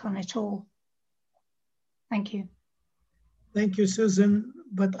their back on it all. Thank you. Thank you, Susan.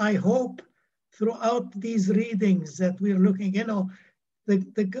 But I hope throughout these readings that we're looking,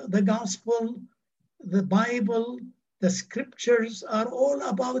 the gospel, the Bible, the scriptures are all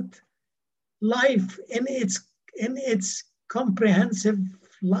about life in its comprehensive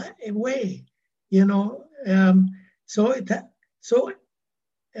way,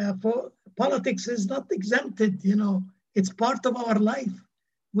 for politics is not exempted, it's part of our life.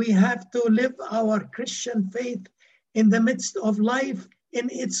 We have to live our Christian faith in the midst of life in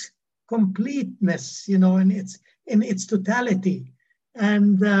its completeness, in its totality.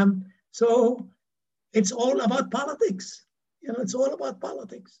 And so it's all about politics, it's all about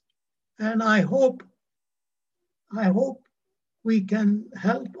politics. And I hope we can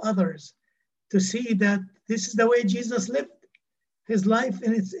help others to see that this is the way Jesus lived his life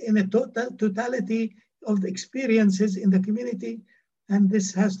in a totality of the experiences in the community. And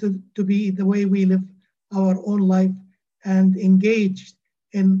this has to be the way we live our own life and engaged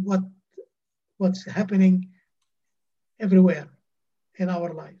in what's happening everywhere in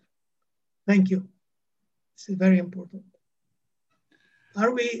our life. Thank you. This is very important.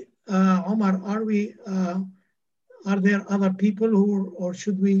 Are we, Omar, are there other people or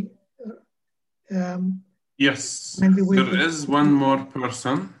should we? Yes, there is one more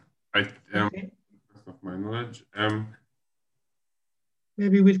person. Okay. Of my knowledge.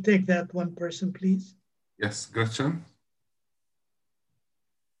 Maybe we'll take that one person, please. Yes, Gretchen.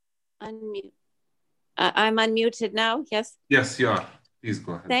 Unmute. I'm unmuted now. Yes. Yes, you are. Please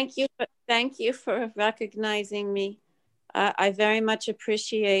go ahead. Thank you for recognizing me. I very much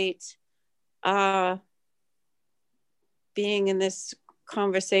appreciate being in this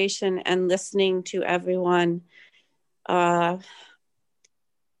conversation and listening to everyone. I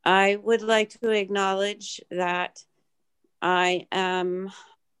would like to acknowledge that I am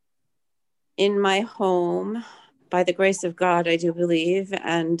in my home by the grace of God, I do believe,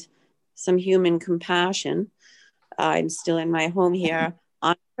 and some human compassion. I'm still in my home here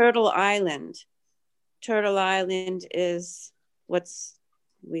on Turtle Island. Turtle Island is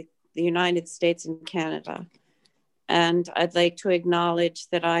the United States and Canada. And I'd like to acknowledge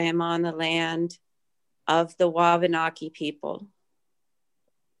that I am on the land of the Wabanaki people,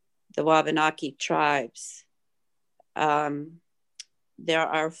 the Wabanaki tribes. There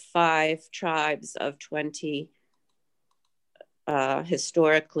are 5 tribes of 20.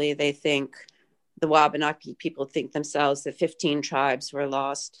 Historically, the Wabanaki people think themselves that 15 tribes were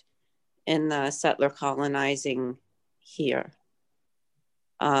lost in the settler colonizing here.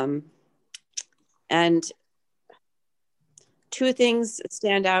 And 2 things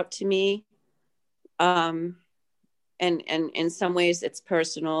stand out to me. And in some ways it's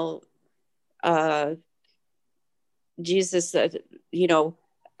personal. Jesus,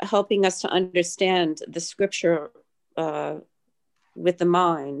 helping us to understand the scripture with the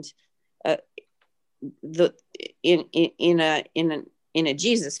mind, in a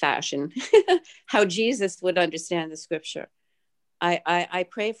Jesus fashion, how Jesus would understand the scripture. I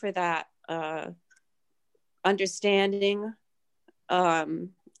pray for that understanding.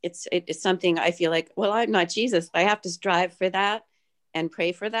 It's something I feel like, well, I'm not Jesus. I have to strive for that and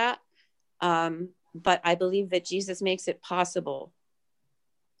pray for that. But I believe that Jesus makes it possible.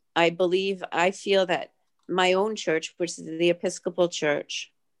 I feel that my own church, which is the Episcopal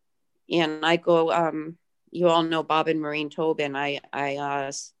Church, and I go. You all know Bob and Maureen Tobin. I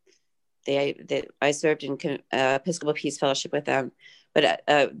served in Episcopal Peace Fellowship with them, but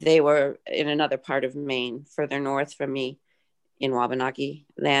they were in another part of Maine, further north from me, in Wabanaki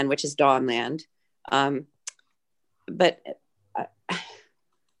land, which is Dawn land. But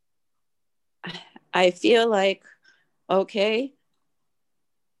I feel like, okay,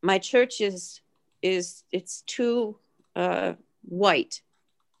 my church is it's too white.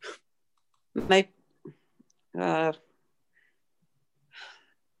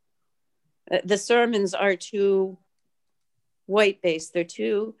 The sermons are too white-based. They're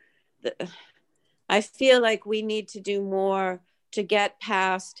too. I feel like we need to do more to get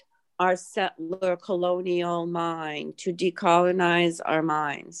past our settler colonial mind, to decolonize our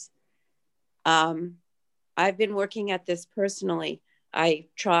minds. I've been working at this personally. I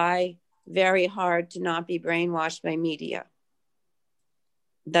try very hard to not be brainwashed by media.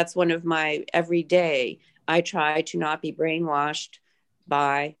 That's one of my every day. I try to not be brainwashed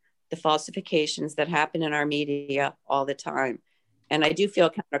by the falsifications that happen in our media all the time. And I do feel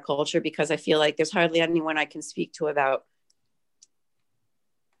counterculture because I feel like there's hardly anyone I can speak to about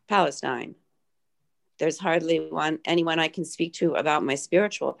Palestine. There's hardly anyone I can speak to about my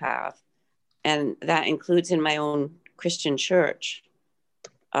spiritual path. And that includes in my own Christian church.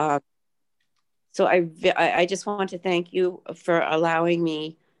 So I just want to thank you for allowing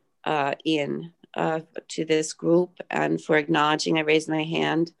me in to this group and for acknowledging I raised my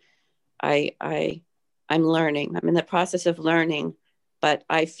hand. I'm learning. I'm in the process of learning, but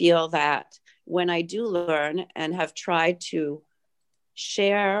I feel that when I do learn and have tried to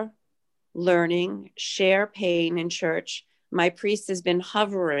share learning, share pain in church, my priest has been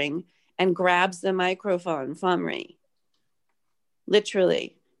hovering and grabs the microphone from me.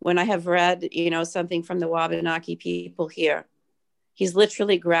 Literally, when I have read, something from the Wabanaki people here, he's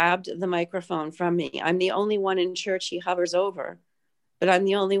literally grabbed the microphone from me. I'm the only one in church he hovers over, but I'm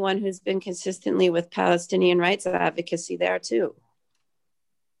the only one who's been consistently with Palestinian rights advocacy there too.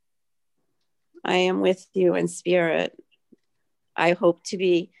 I am with you in spirit. I hope to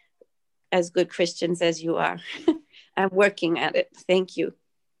be as good Christians as you are. I'm working at it. Thank you.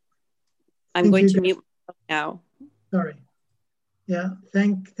 I'm going to mute myself now. Sorry. Yeah,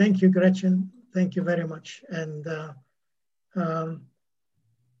 thank you, Gretchen. Thank you very much. And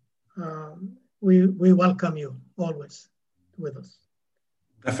we welcome you always with us.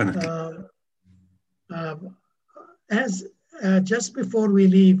 Definitely. Just before we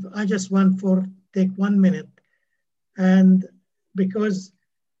leave, I just want to take 1 minute, and because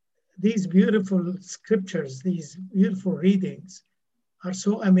these beautiful scriptures, these beautiful readings are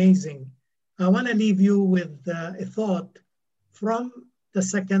so amazing, I want to leave you with a thought from the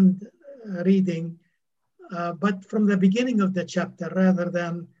second reading, but from the beginning of the chapter rather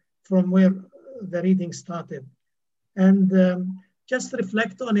than from where the reading started. And just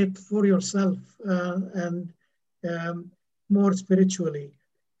reflect on it for yourself and more spiritually.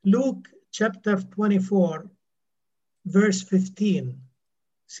 Luke chapter 24, verse 15.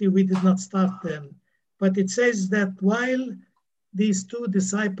 See, we did not start then, but it says that while these two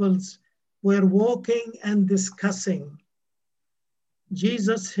disciples were walking and discussing,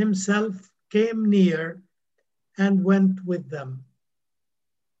 Jesus himself came near and went with them.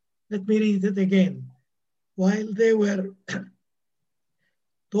 Let me read it again. While they were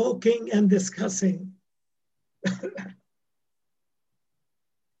talking and discussing,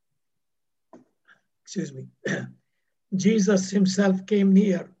 excuse me, Jesus himself came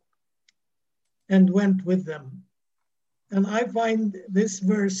near and went with them. And I find this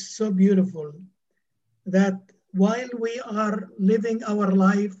verse so beautiful that while we are living our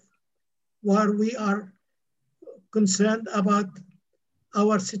life, while we are concerned about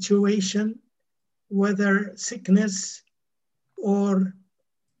our situation, whether sickness or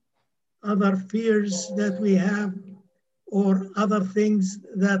other fears that we have or other things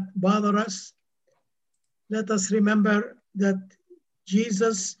that bother us, let us remember that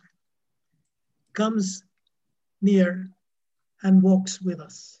Jesus comes near and walks with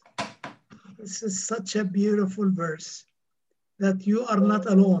us. This is such a beautiful verse that you are not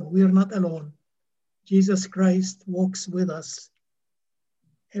alone. We are not alone. Jesus Christ walks with us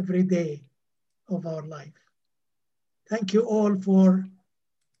every day of our life. Thank you all for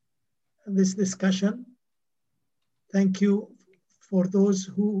this discussion. Thank you for those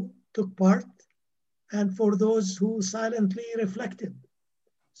who took part and for those who silently reflected.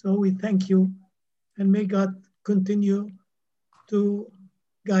 So we thank you, and may God continue to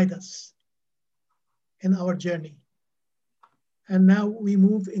guide us in our journey. And now we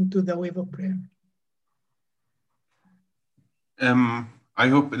move into the wave of prayer. I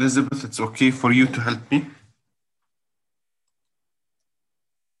hope, Elizabeth, it's okay for you to help me.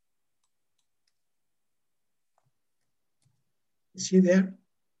 Is she there?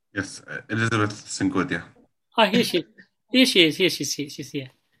 Yes, Elizabeth Sengodia. Oh, here she is. Here she is. Here she's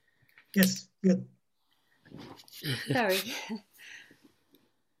here. Yes, good. Sorry.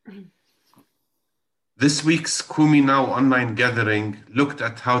 This week's Kumi Now online gathering looked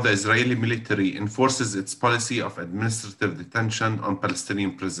at how the Israeli military enforces its policy of administrative detention on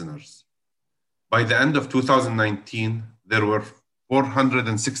Palestinian prisoners. By the end of 2019, there were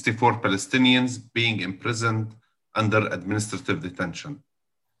 464 Palestinians being imprisoned under administrative detention.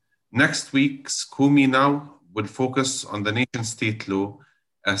 Next week's Kumi Now will focus on the nation-state law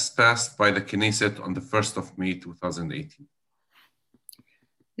as passed by the Knesset on the 1st of May 2018.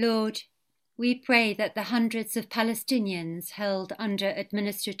 Lord, we pray that the hundreds of Palestinians held under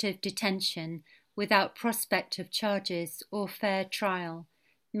administrative detention without prospect of charges or fair trial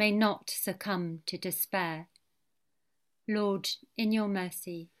may not succumb to despair. Lord, in your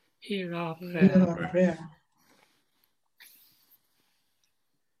mercy, hear our prayer. Hear our prayer.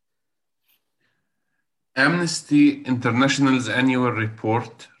 Amnesty International's annual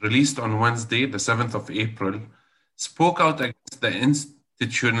report, released on Wednesday, the 7th of April, spoke out against the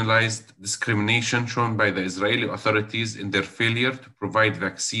institutionalized discrimination shown by the Israeli authorities in their failure to provide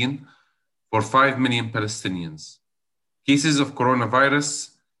vaccine for 5 million Palestinians. Cases of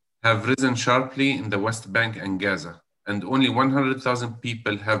coronavirus have risen sharply in the West Bank and Gaza, and only 100,000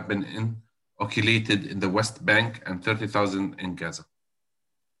 people have been inoculated in the West Bank and 30,000 in Gaza.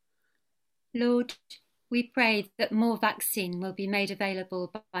 Lord, we pray that more vaccine will be made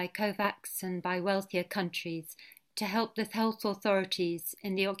available by COVAX and by wealthier countries to help the health authorities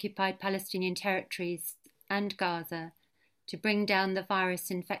in the occupied Palestinian territories and Gaza to bring down the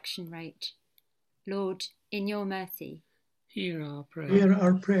virus infection rate. Lord, in your mercy, hear our prayer. Hear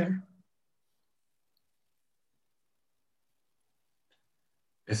our prayer.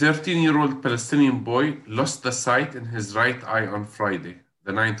 A 13-year-old Palestinian boy lost the sight in his right eye on Friday,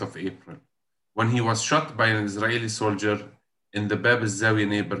 the 9th of April, when he was shot by an Israeli soldier in the Bab al-Zawiya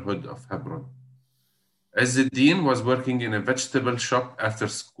neighborhood of Hebron. Izzuddin was working in a vegetable shop after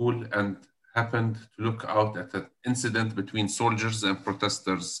school and happened to look out at an incident between soldiers and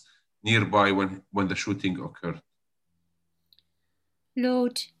protesters nearby when the shooting occurred.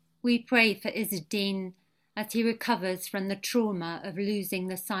 Lord, we pray for Izzuddin as he recovers from the trauma of losing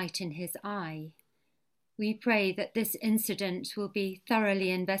the sight in his eye. We pray that this incident will be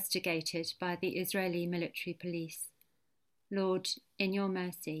thoroughly investigated by the Israeli military police. Lord, in your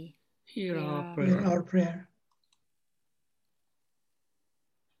mercy, hear our prayer. Hear our prayer.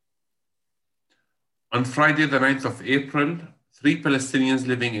 On Friday, the 9th of April, 3 Palestinians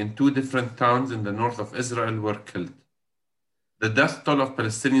living in 2 different towns in the north of Israel were killed. The death toll of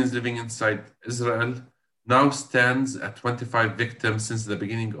Palestinians living inside Israel now stands at 25 victims since the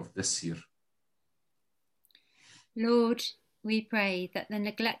beginning of this year. Lord, we pray that the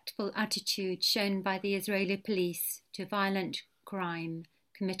neglectful attitude shown by the Israeli police to violent crime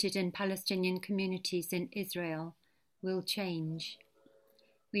committed in Palestinian communities in Israel will change.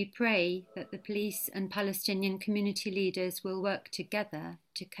 We pray that the police and Palestinian community leaders will work together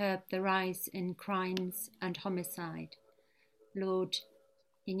to curb the rise in crimes and homicide. Lord,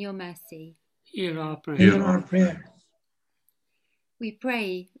 in your mercy, hear our prayer. Hear our prayer. We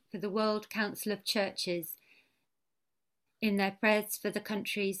pray for the World Council of Churches in their prayers for the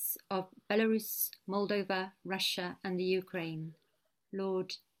countries of Belarus, Moldova, Russia, and the Ukraine.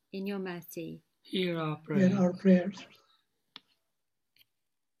 Lord, in your mercy, hear our prayer. Hear our prayers.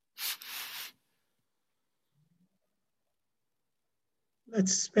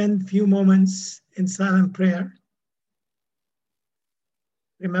 Let's spend a few moments in silent prayer,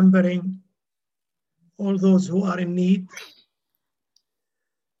 remembering all those who are in need,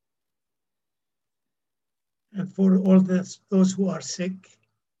 and for all those who are sick,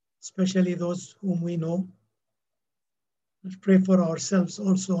 especially those whom we know. Let's pray for ourselves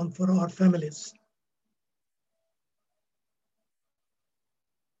also and for our families.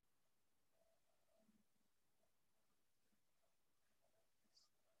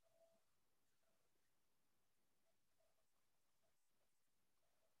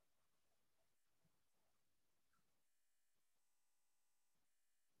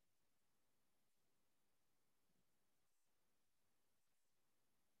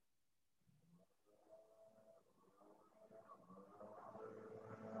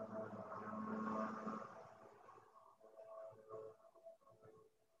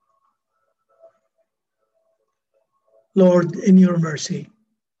 Lord, in your mercy,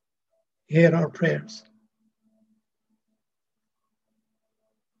 hear our prayers.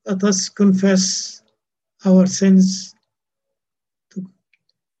 Let us confess our sins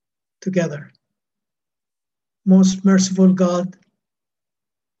together. Most merciful God,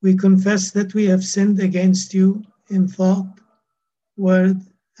 we confess that we have sinned against you in thought, word,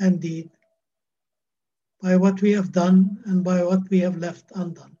 and deed, by what we have done and by what we have left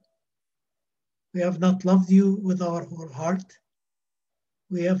undone. We have not loved you with our whole heart.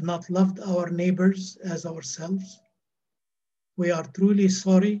 We have not loved our neighbors as ourselves. We are truly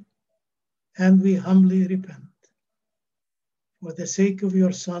sorry, and we humbly repent. For the sake of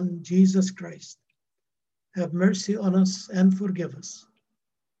your Son, Jesus Christ, have mercy on us and forgive us,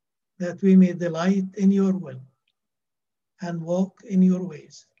 that we may delight in your will and walk in your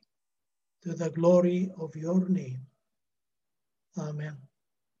ways, to the glory of your name. Amen.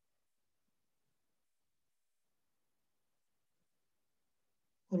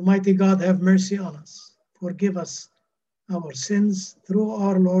 Almighty God, have mercy on us. Forgive us our sins through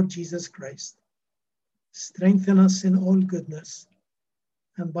our Lord Jesus Christ. Strengthen us in all goodness,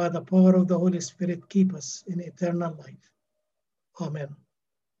 and by the power of the Holy Spirit, keep us in eternal life. Amen.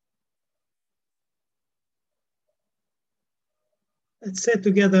 Let's say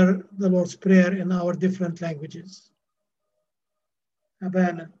together the Lord's Prayer in our different languages.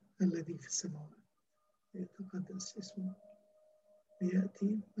 أبانا الذي في السماوات يتقدس اسمه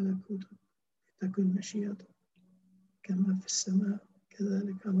ليأتي ملكوته لتكن مشيئته كما في السماء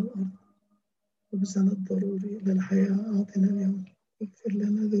كذلك على الأرض خبزنا الضروري للحياة أعطنا اليوم واغفر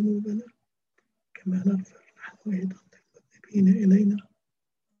لنا ذنوبنا كما نغفر نحن أيضا للمذنبين إلينا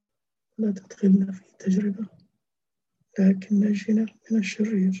ولا تدخلنا في تجربة لكن نجنا من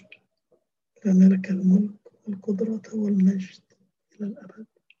الشرير لأن لك الملك والقدرة والمجد إلى الأبد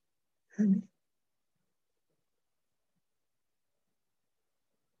آمين.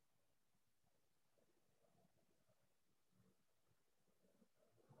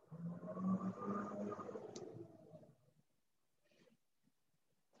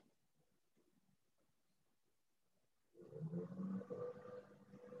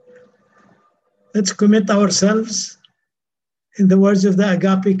 Let's commit ourselves, in the words of the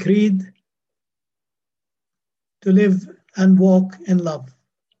Agape Creed, to live and walk in love.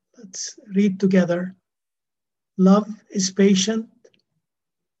 Let's read together. Love is patient.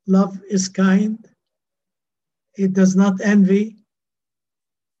 Love is kind. It does not envy.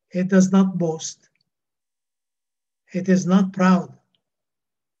 It does not boast. It is not proud.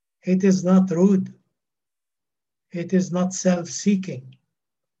 It is not rude. It is not self-seeking.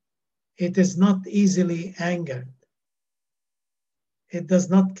 It is not easily angered. It does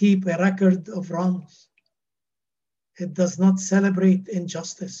not keep a record of wrongs. It does not celebrate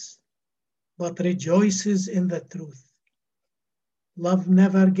injustice, but rejoices in the truth. Love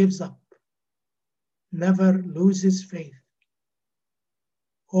never gives up, never loses faith,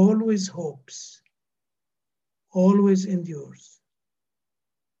 always hopes, always endures.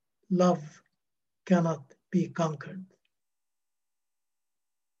 Love cannot be conquered.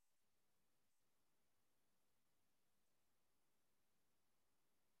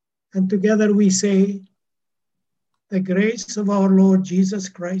 And together we say, the grace of our Lord Jesus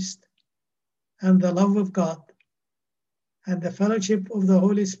Christ and the love of God and the fellowship of the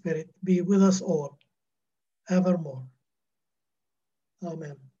Holy Spirit be with us all evermore.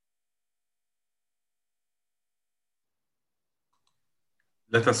 Amen.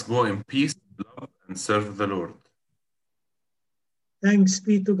 Let us go in peace, love, and serve the Lord. Thanks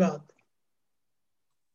be to God.